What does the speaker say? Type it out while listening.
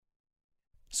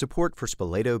Support for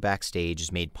Spoleto Backstage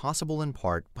is made possible in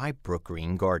part by Brook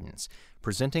Green Gardens,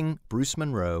 presenting Bruce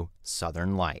Monroe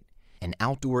Southern Light, an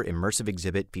outdoor immersive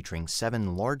exhibit featuring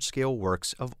 7 large-scale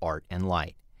works of art and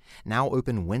light. Now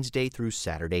open Wednesday through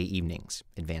Saturday evenings.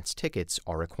 Advance tickets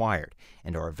are required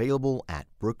and are available at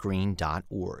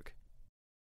brookgreen.org.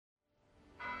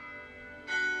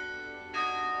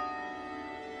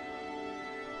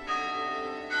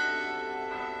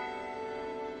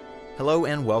 Hello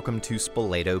and welcome to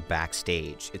Spoleto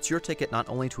Backstage. It's your ticket not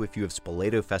only to a few of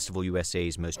Spoleto Festival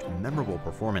USA's most memorable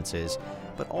performances,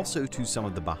 but also to some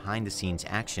of the behind-the-scenes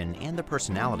action and the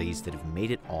personalities that have made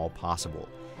it all possible.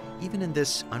 Even in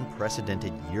this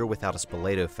unprecedented year without a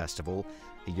Spoleto Festival,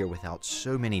 a year without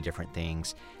so many different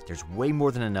things, there's way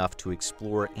more than enough to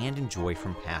explore and enjoy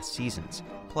from past seasons,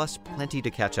 plus plenty to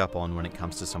catch up on when it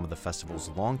comes to some of the festival's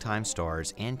longtime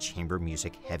stars and chamber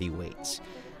music heavyweights.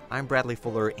 I'm Bradley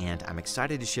Fuller, and I'm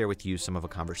excited to share with you some of a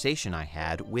conversation I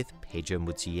had with Peja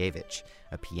Mucievich,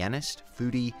 a pianist,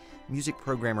 foodie, music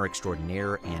programmer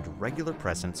extraordinaire, and regular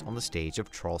presence on the stage of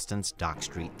Charleston's Dock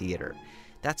Street Theater.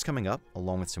 That's coming up,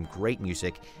 along with some great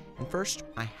music. And first,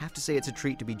 I have to say it's a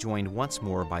treat to be joined once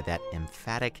more by that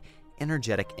emphatic,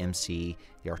 energetic MC,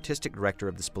 the artistic director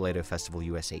of the Spoleto Festival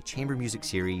USA Chamber Music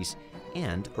Series,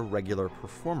 and a regular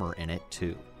performer in it,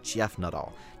 too, Jeff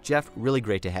Nuttall. Jeff, really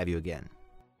great to have you again.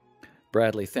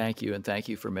 Bradley, thank you, and thank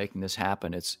you for making this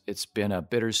happen. It's been a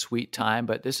bittersweet time,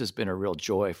 but this has been a real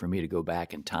joy for me to go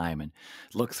back in time and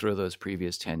look through those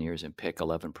previous 10 years and pick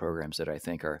 11 programs that I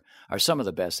think are some of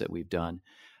the best that we've done.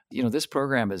 You know, this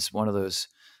program is one of those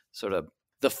sort of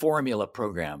the formula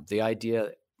program, the idea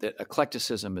that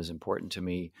eclecticism is important to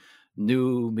me,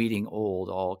 new meeting old,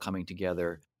 all coming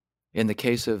together. In the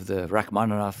case of the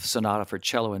Rachmaninoff Sonata for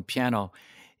cello and piano,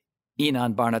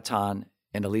 Inan Barnatan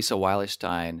and Elisa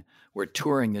Weilerstein were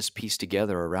touring this piece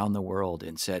together around the world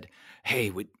and said, hey,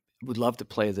 we'd love to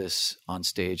play this on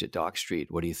stage at Dock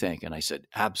Street. What do you think? And I said,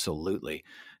 absolutely.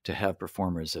 To have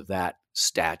performers of that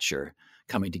stature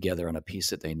coming together on a piece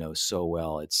that they know so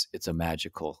well, it's a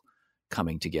magical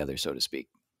coming together, so to speak.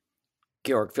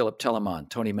 Georg Philipp Telemann,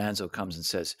 Tony Manzo comes and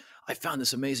says, I found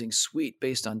this amazing suite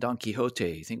based on Don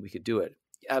Quixote. You think we could do it?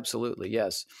 Absolutely,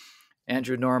 yes.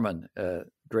 Andrew Norman,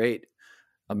 great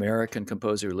American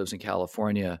composer who lives in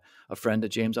California, a friend of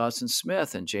James Austin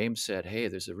Smith. And James said, hey,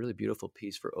 there's a really beautiful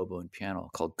piece for oboe and piano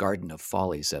called Garden of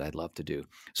Follies that I'd love to do.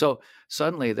 So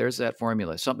suddenly there's that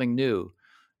formula, something new,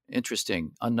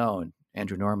 interesting, unknown,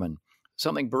 Andrew Norman,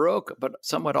 something Baroque, but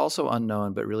somewhat also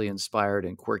unknown, but really inspired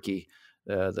and quirky,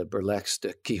 the burlesque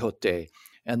de Quixote.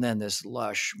 And then this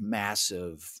lush,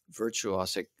 massive,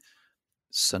 virtuosic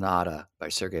sonata by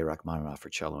Sergei Rachmaninoff for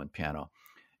cello and piano.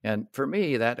 And for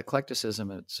me, that eclecticism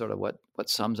is sort of what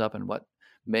sums up and what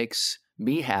makes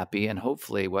me happy, and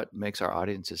hopefully what makes our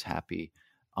audiences happy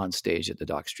on stage at the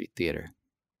Dock Street Theater.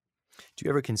 Do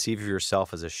you ever conceive of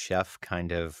yourself as a chef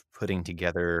kind of putting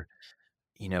together,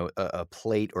 a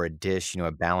plate or a dish,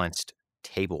 a balanced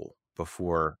table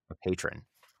before a patron?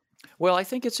 Well, I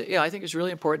think it's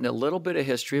really important, a little bit of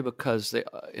history, because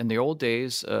in the old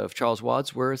days of Charles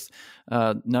Wadsworth,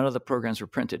 none of the programs were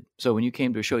printed. So when you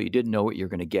came to a show, you didn't know what you're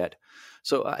going to get.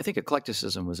 So I think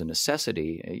eclecticism was a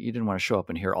necessity. You didn't want to show up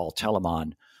and hear all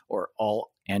Telemann or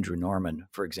all Andrew Norman,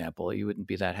 for example. You wouldn't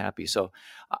be that happy. So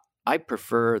I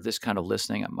prefer this kind of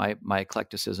listening. My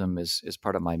eclecticism is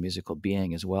part of my musical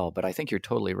being as well. But I think you're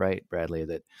totally right, Bradley,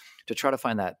 that to try to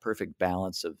find that perfect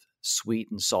balance of sweet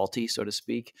and salty, so to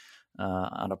speak,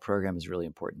 on a program is really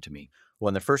important to me. Well,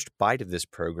 in the first bite of this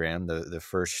program, the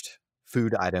first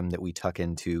food item that we tuck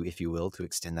into, if you will, to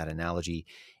extend that analogy,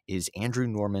 is Andrew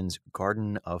Norman's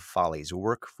Garden of Follies, a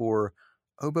work for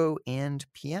oboe and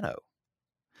piano.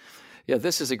 Yeah,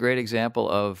 this is a great example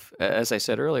of, as I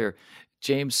said earlier,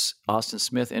 James Austin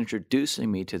Smith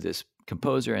introducing me to this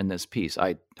composer and this piece.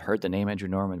 I heard the name Andrew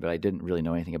Norman, but I didn't really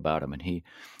know anything about him. And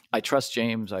I trust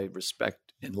James, I respect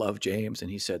and love James, and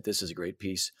he said, this is a great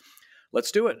piece. Let's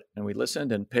do it. And we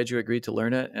listened, and Peja agreed to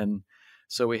learn it. And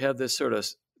so we have this sort of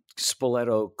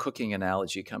Spoleto cooking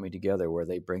analogy coming together where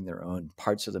they bring their own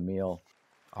parts of the meal.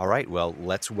 All right, well,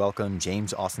 let's welcome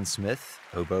James Austin Smith,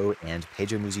 oboe, and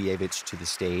Peja Mucievich to the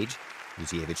stage.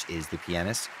 Mucievich is the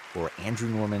pianist for Andrew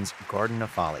Norman's Garden of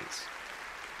Follies.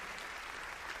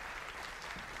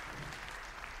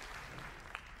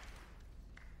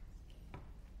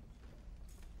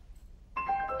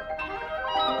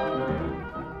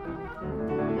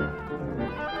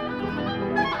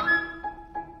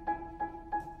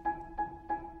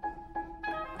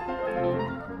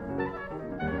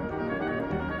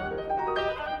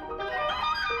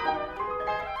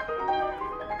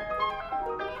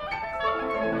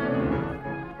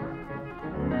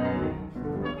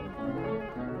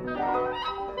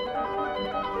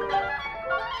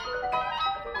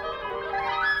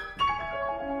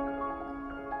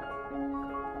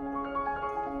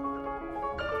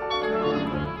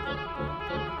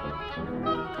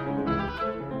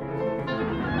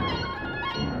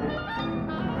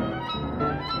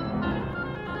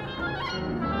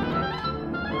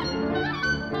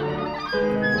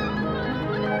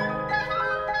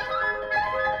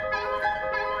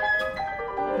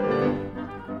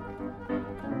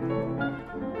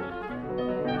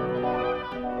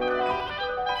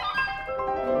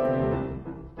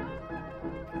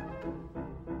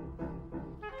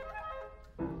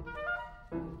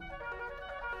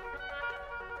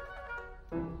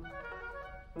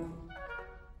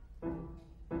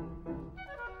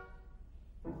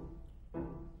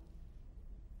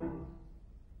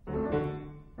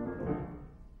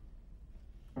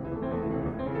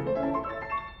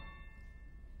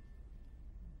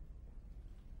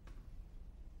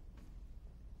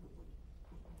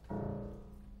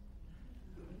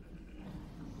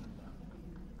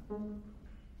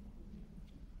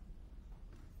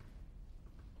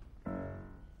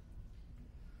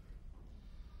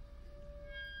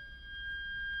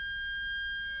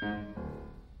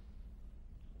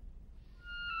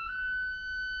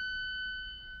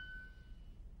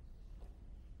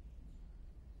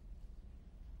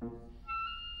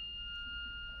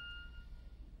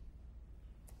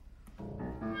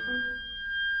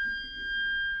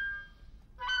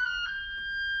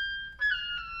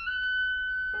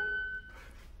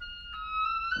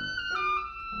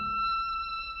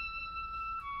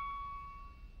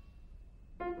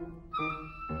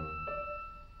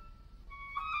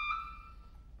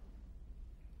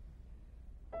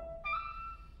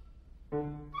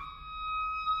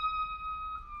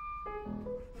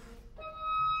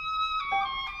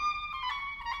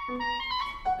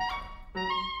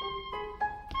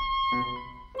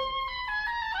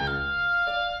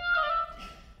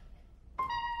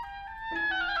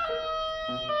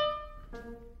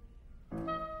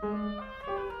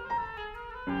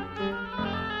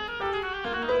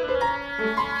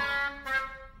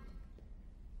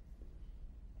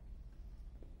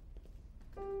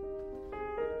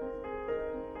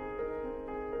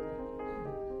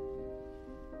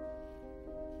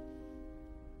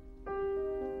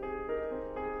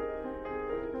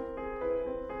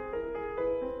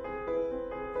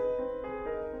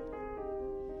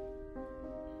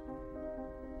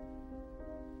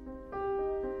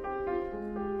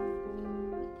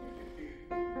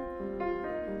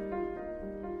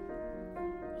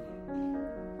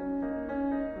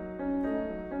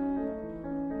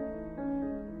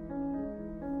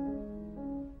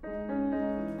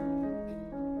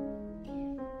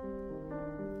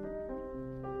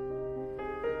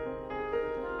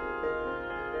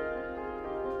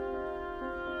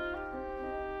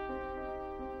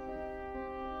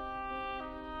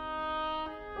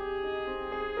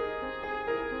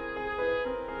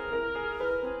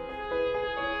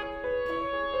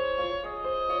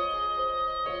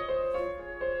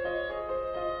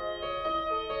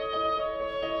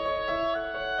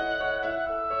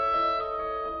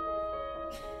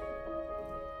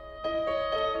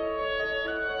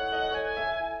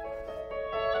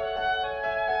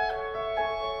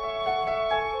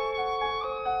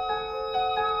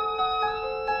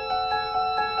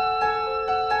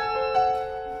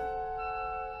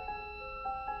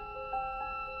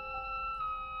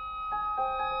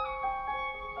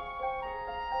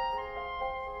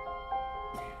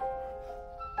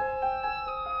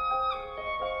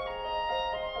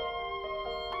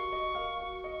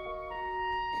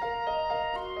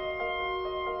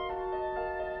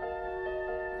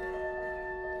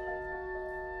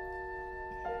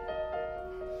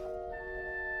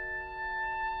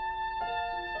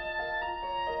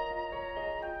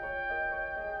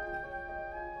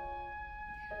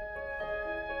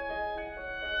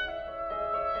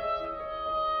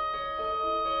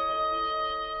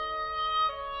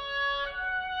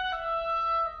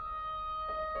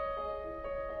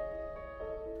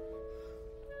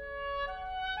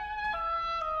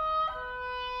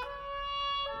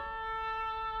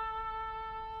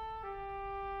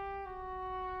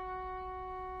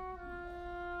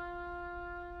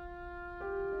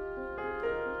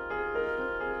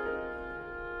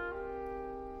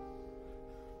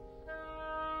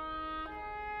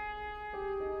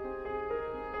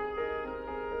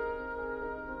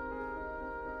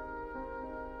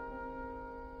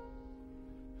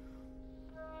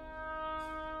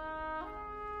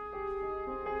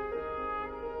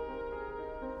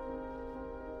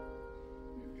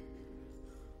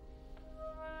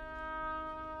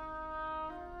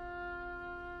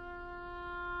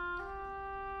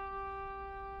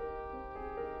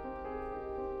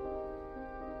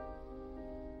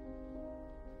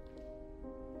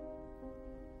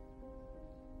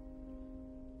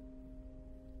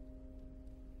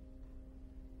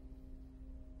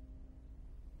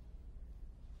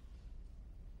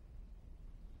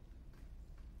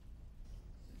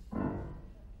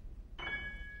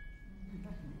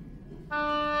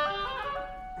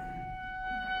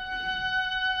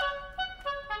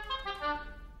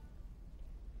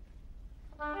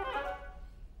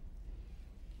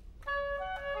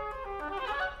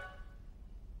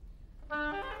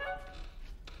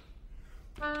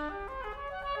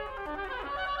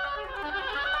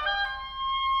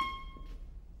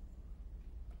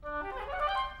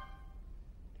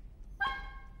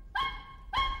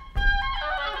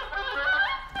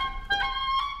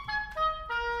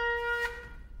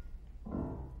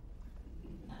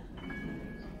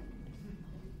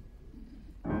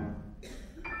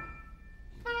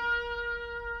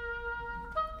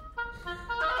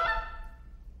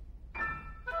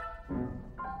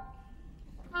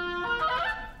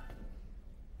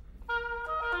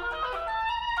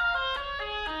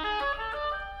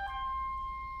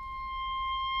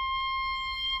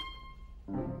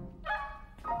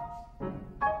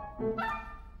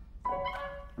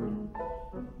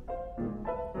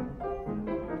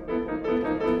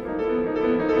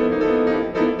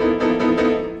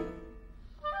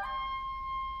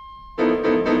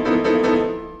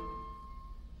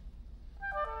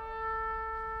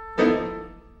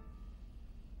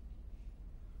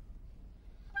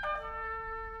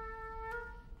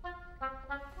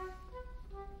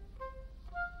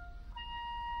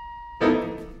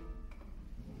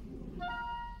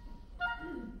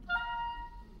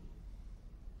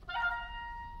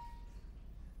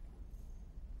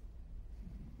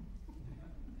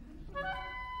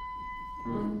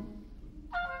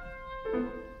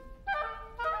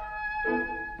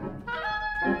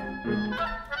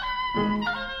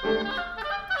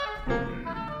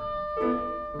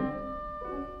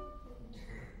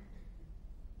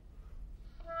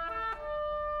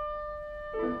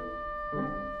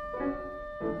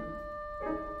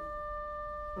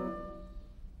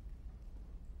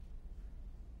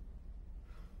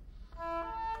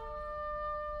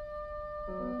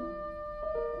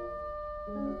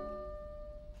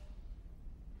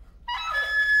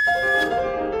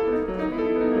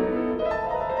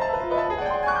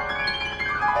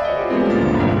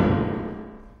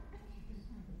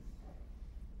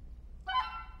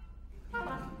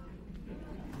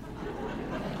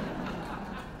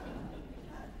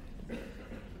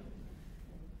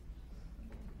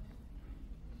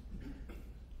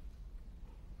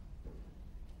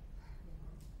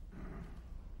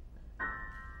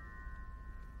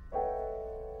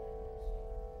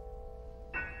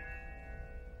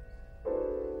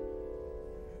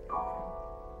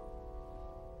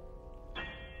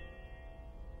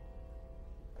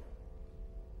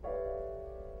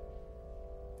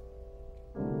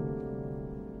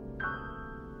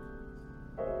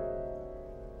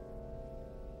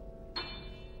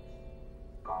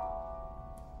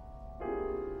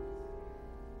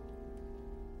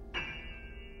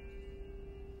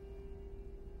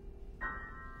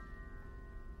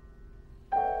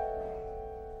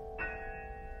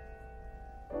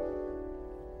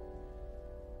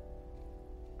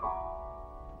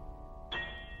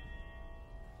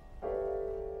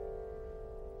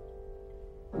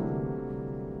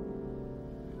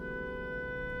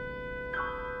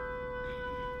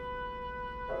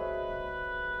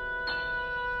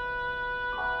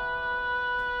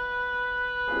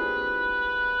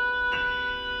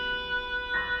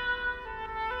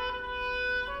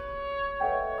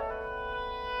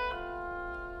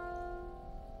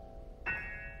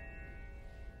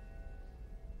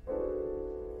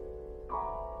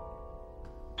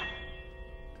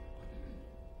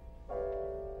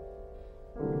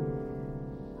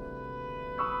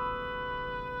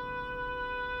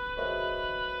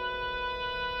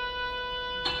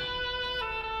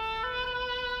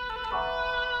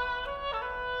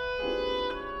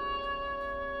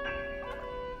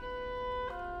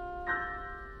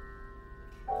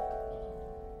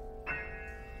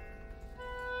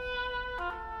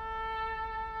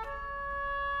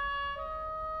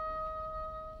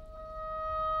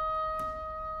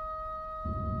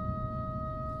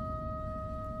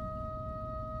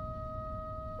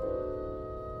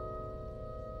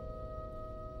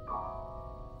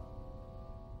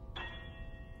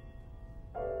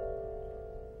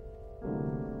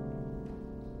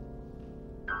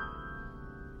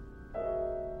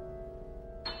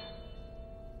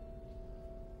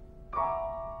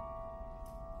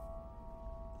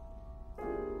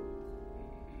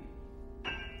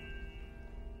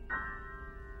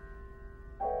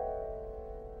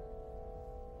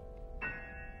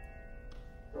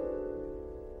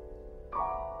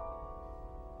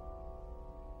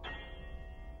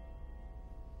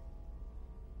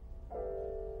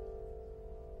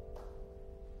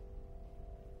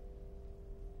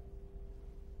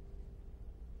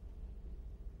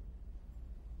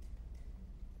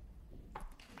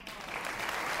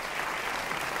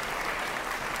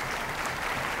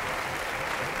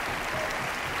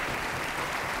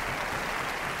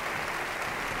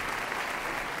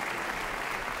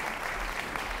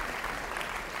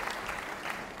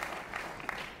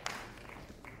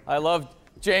 I loved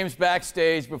James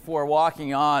backstage before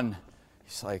walking on.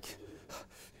 He's like,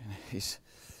 he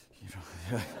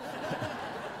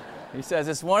says,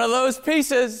 it's one of those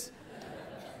pieces.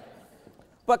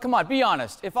 But come on, be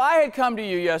honest. If I had come to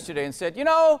you yesterday and said,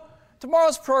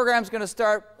 tomorrow's program's going to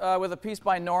start with a piece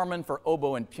by Norman for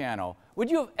oboe and piano,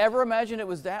 would you have ever imagined it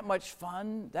was that much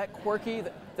fun, that quirky,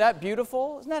 that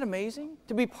beautiful? Isn't that amazing?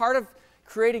 To be part of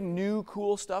creating new,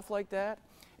 cool stuff like that?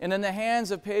 And in the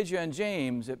hands of Pedro and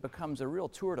James, it becomes a real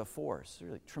tour de force,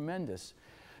 really tremendous.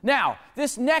 Now,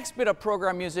 this next bit of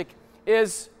program music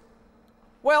is,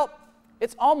 well,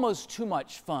 it's almost too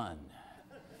much fun.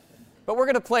 But we're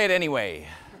going to play it anyway.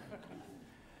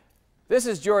 This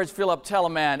is George Philip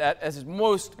Telemann at his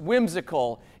most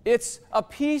whimsical. It's a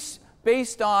piece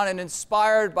based on and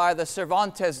inspired by the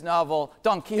Cervantes novel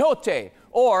Don Quixote,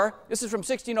 or this is from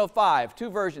 1605,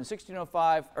 two versions,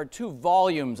 1605, or two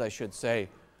volumes, I should say.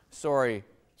 Sorry,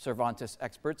 Cervantes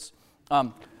experts.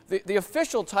 The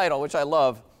official title, which I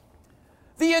love,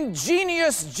 The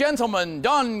Ingenious Gentleman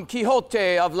Don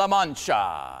Quixote of La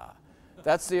Mancha.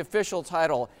 That's the official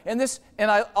title. And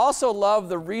I also love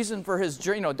the reason for his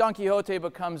journey. Don Quixote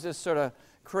becomes this sort of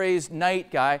crazed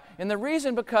knight guy. And the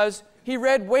reason because he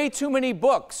read way too many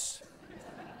books.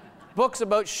 Books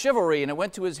about chivalry, and it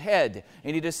went to his head.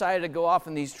 And he decided to go off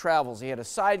on these travels. He had a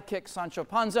sidekick, Sancho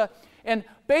Panza. And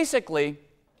basically,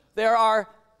 there are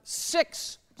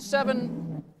 6,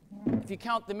 7, if you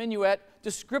count the minuet,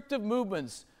 descriptive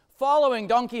movements following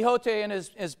Don Quixote and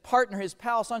his partner, his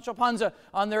pal, Sancho Panza,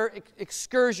 on their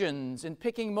excursions and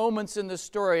picking moments in the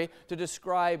story to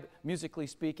describe, musically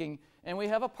speaking. And we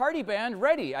have a party band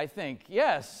ready, I think.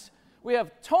 Yes. We have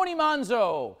Tony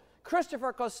Manzo,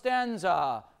 Christopher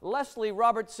Costanza, Leslie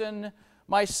Robertson,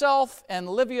 myself, and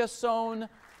Livia Sohn.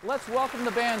 Let's welcome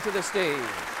the band to the stage.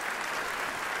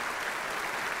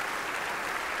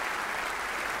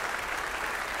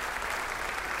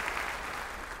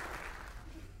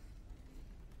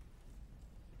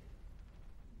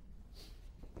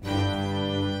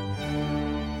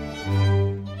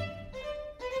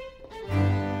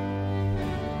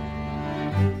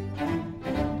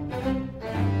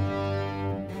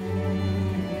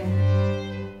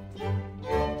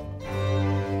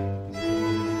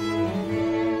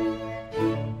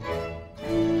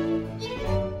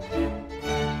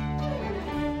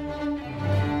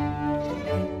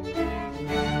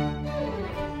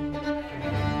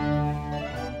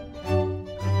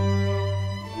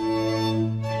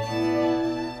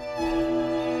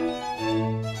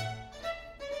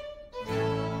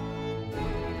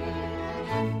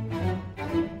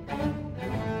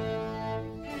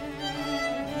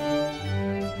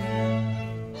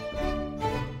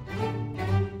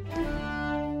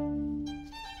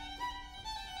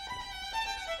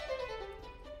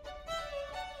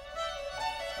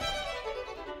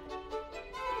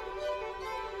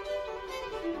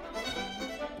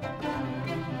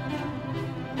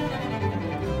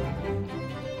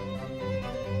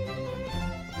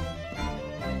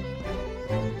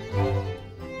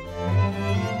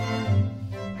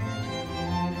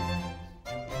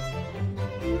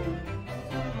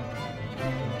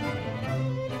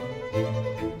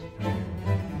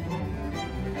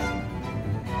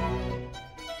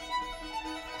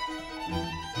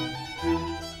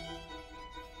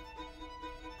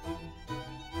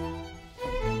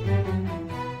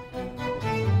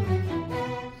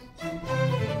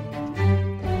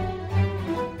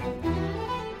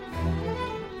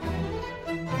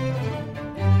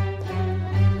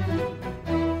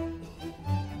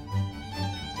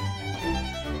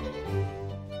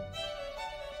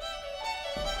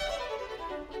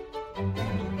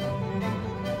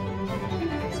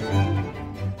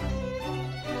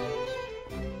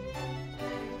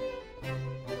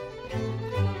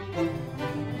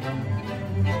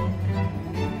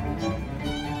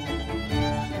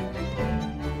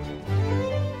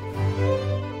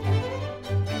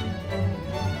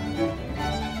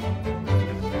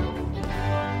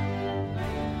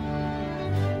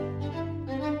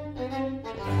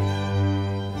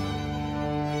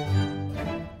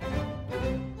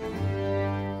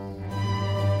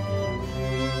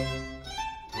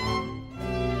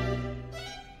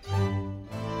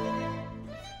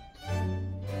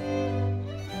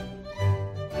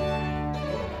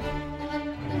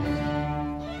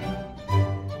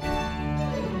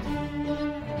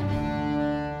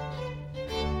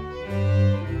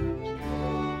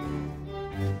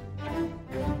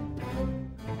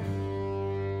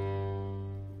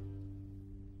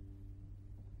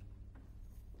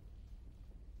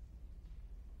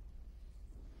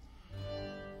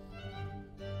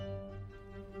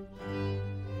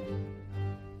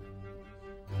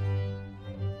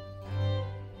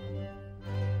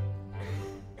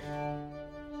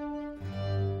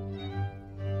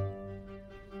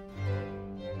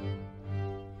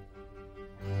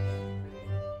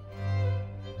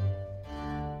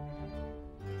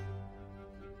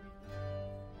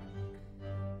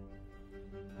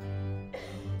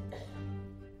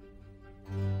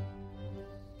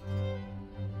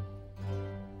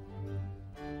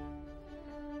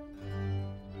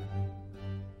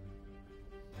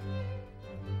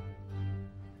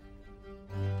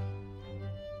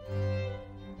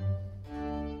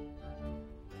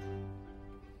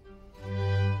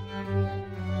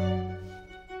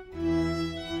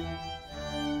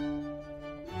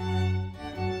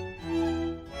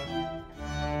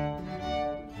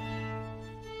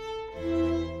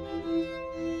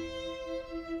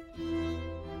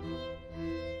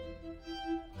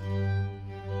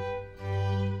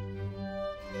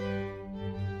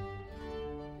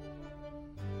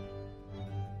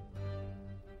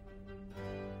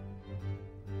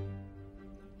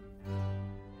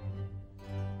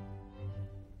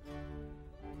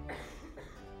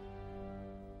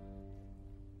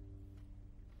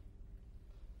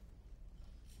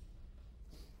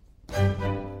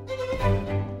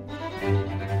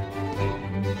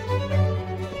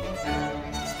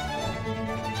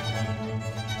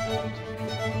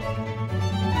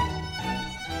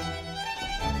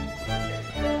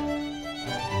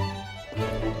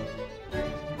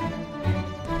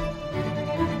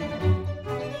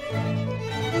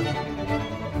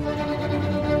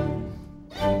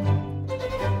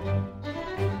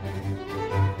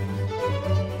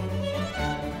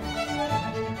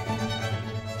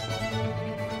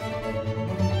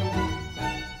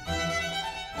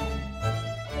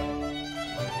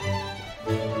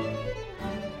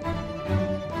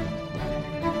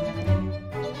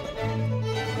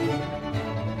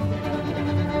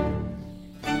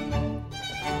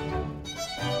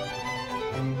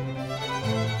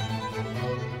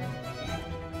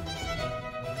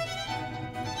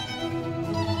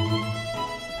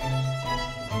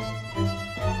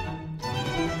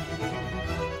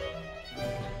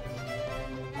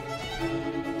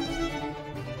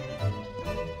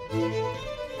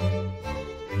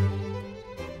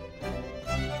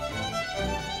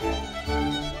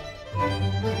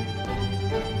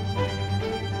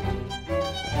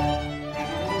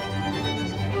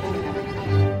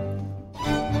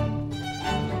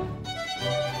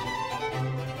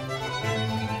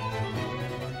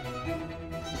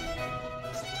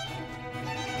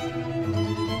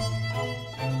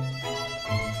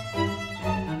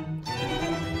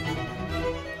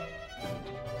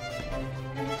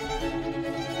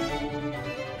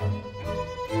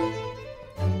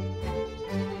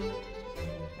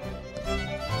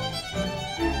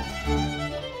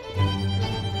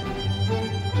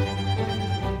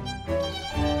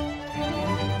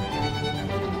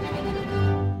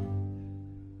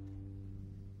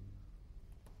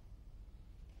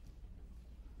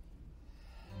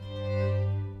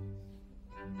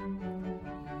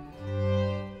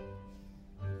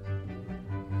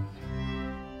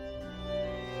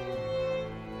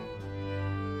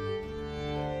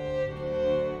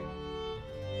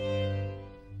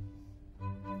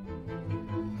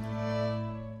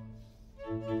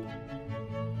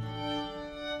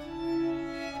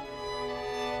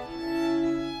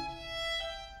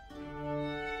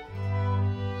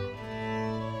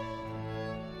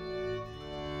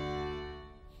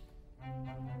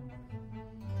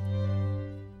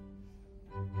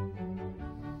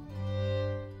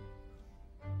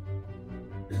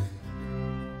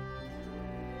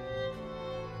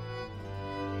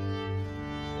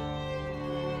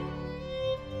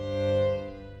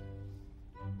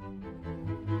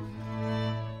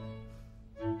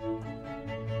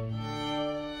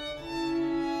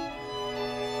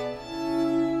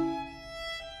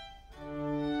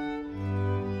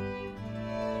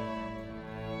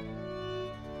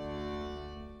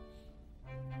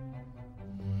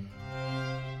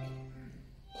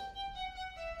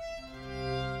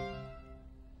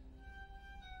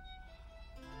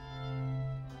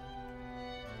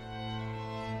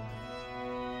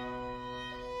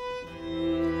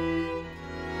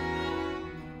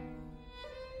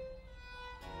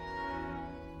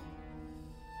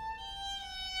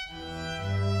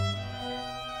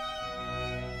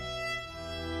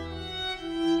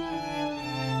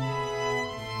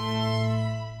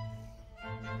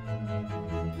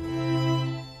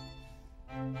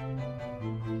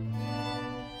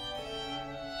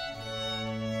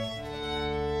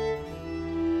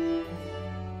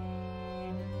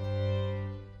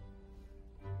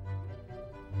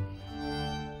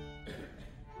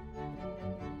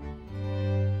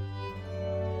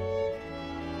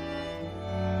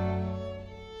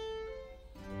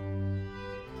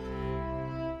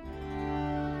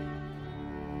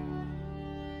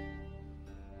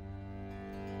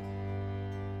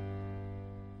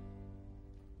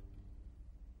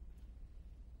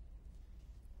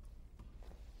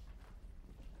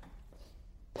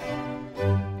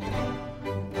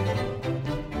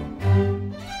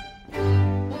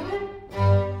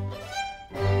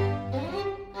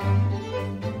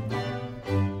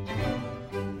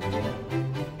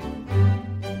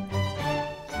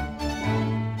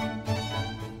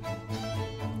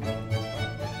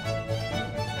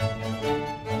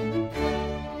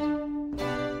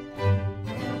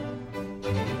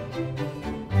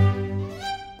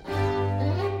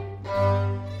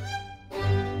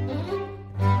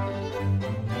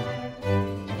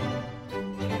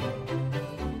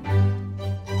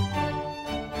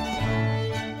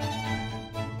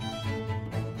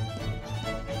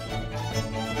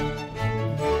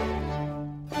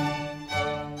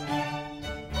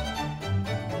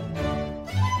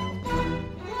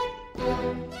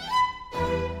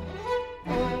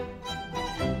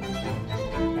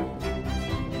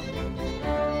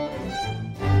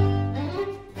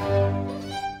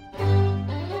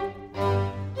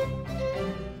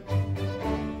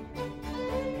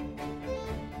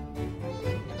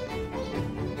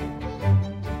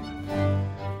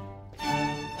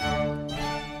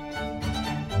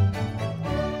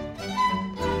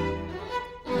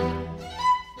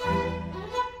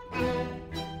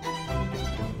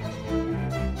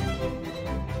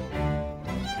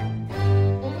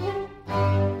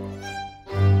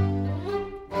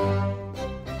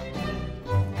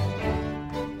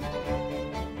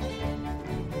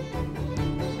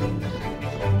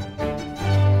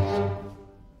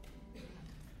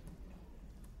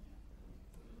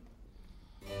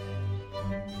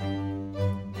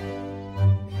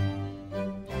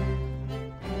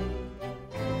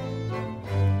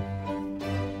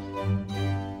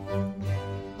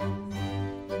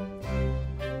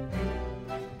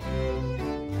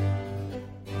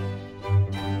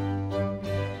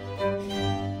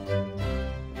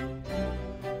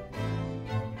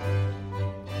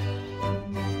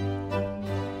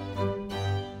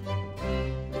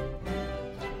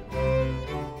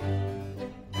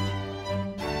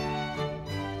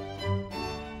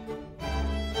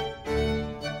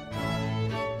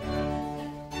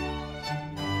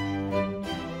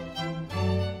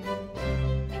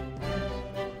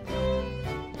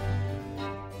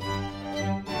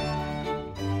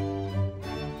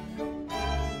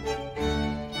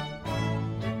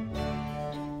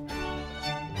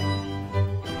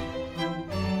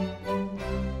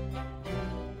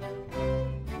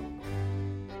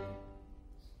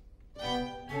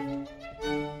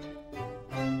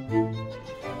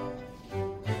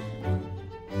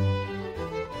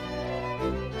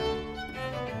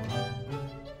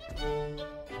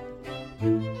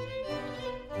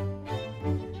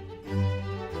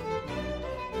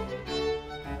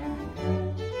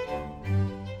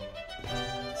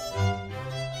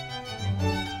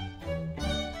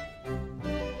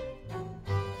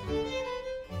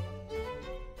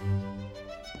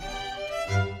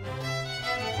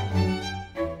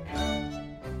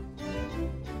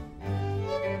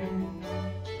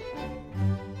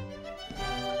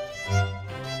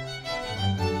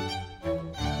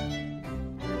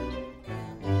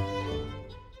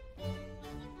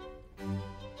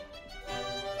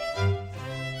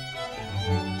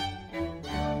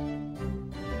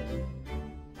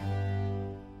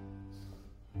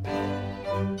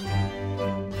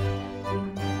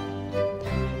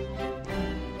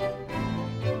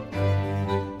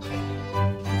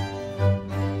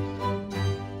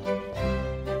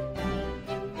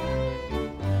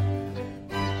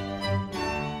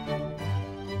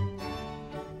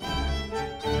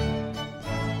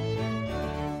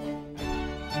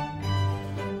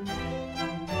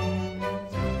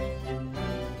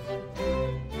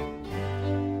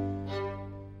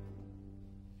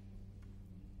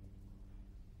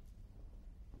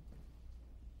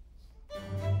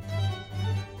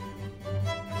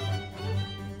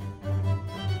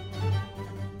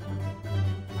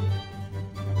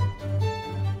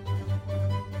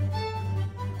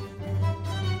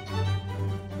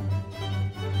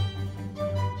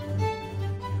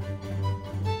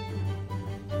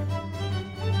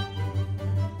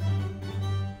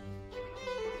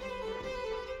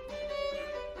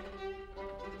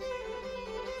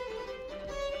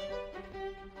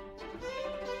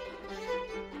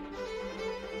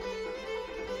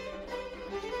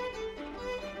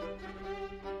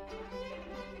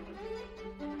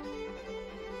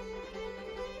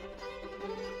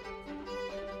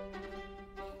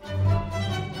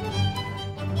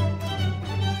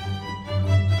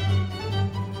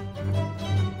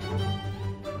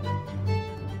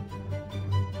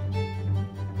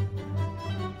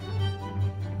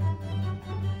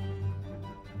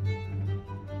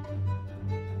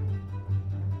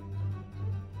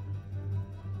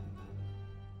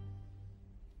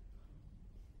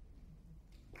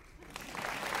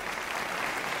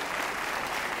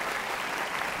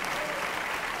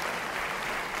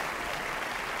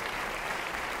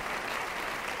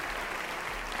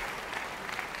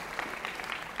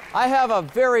 I have a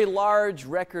very large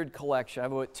record collection. I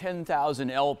have about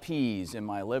 10,000 LPs in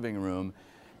my living room.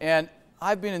 And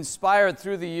I've been inspired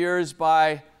through the years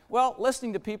by, well,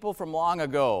 listening to people from long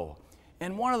ago.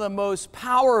 And one of the most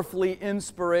powerfully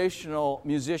inspirational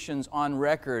musicians on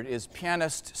record is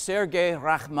pianist Sergei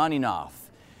Rachmaninoff.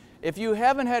 If you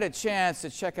haven't had a chance to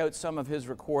check out some of his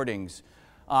recordings,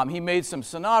 he made some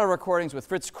sonata recordings with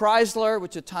Fritz Kreisler,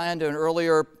 which tie into an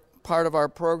earlier part of our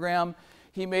program.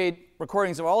 He made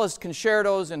recordings of all his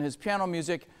concertos and his piano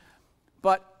music,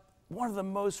 but one of the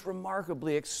most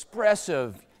remarkably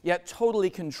expressive yet totally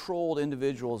controlled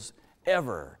individuals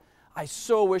ever. I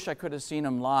so wish I could have seen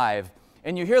him live.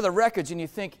 And you hear the records and you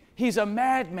think, he's a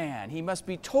madman. He must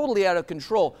be totally out of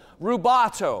control.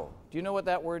 Rubato. Do you know what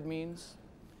that word means?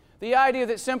 The idea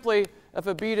that simply, if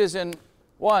a beat is in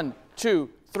 1, 2,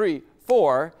 3,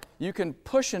 4, you can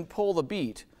push and pull the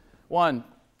beat. 1,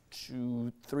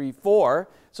 2, 3, 4,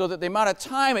 so that the amount of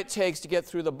time it takes to get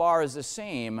through the bar is the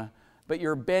same, but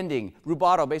you're bending.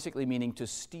 Rubato basically meaning to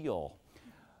steal.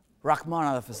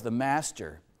 Rachmaninoff is the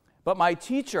master. But my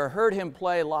teacher heard him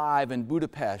play live in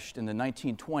Budapest in the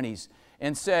 1920s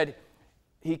and said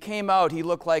he came out, he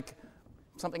looked like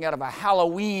something out of a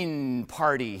Halloween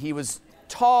party. He was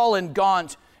tall and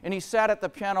gaunt, and he sat at the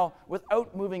piano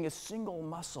without moving a single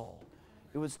muscle.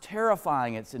 It was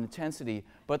terrifying, its intensity,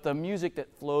 but the music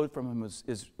that flowed from him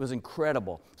was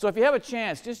incredible. So if you have a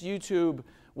chance, just YouTube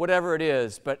whatever it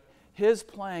is, but his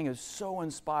playing is so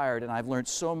inspired, and I've learned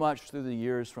so much through the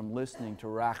years from listening to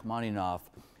Rachmaninoff.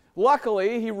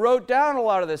 Luckily, he wrote down a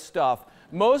lot of this stuff,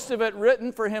 most of it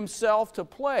written for himself to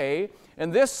play,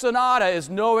 and this sonata is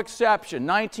no exception.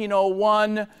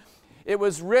 1901, it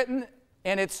was written,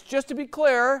 and it's, just to be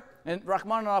clear, and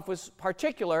Rachmaninoff was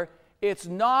particular, it's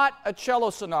not a cello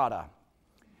sonata.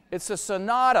 It's a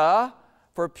sonata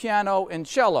for piano and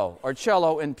cello, or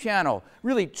cello and piano.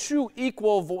 Really two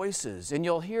equal voices, and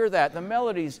you'll hear that. The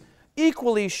melodies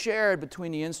equally shared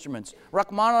between the instruments.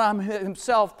 Rachmaninoff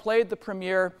himself played the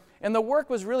premiere, and the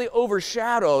work was really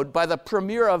overshadowed by the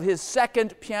premiere of his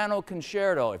second piano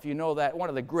concerto, if you know that, one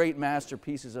of the great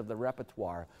masterpieces of the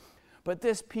repertoire. But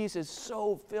this piece is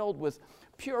so filled with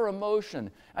pure emotion.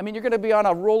 I mean, you're going to be on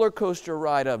a roller coaster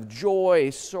ride of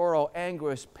joy, sorrow,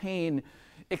 anguish, pain,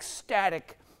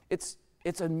 ecstatic. It's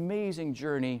an amazing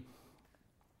journey.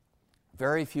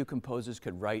 Very few composers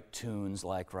could write tunes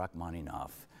like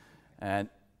Rachmaninoff. And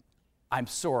I'm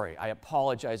sorry, I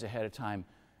apologize ahead of time.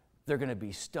 They're going to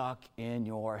be stuck in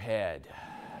your head.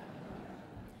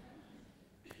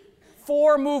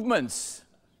 4 movements.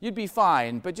 You'd be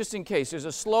fine, but just in case, there's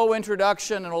a slow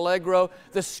introduction, an allegro.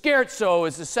 The scherzo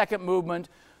is the second movement.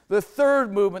 The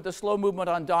third movement, the slow movement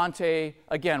Andante,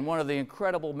 again, one of the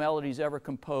incredible melodies ever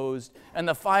composed. And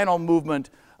the final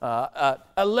movement,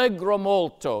 allegro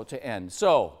molto to end.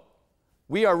 So,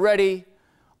 we are ready.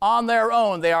 On their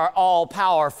own, they are all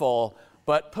powerful,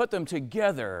 but put them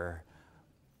together,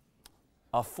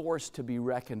 a force to be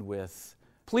reckoned with.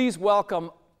 Please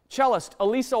welcome cellist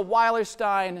Elisa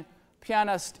Weilerstein,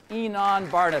 pianist Ynon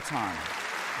Barnaton.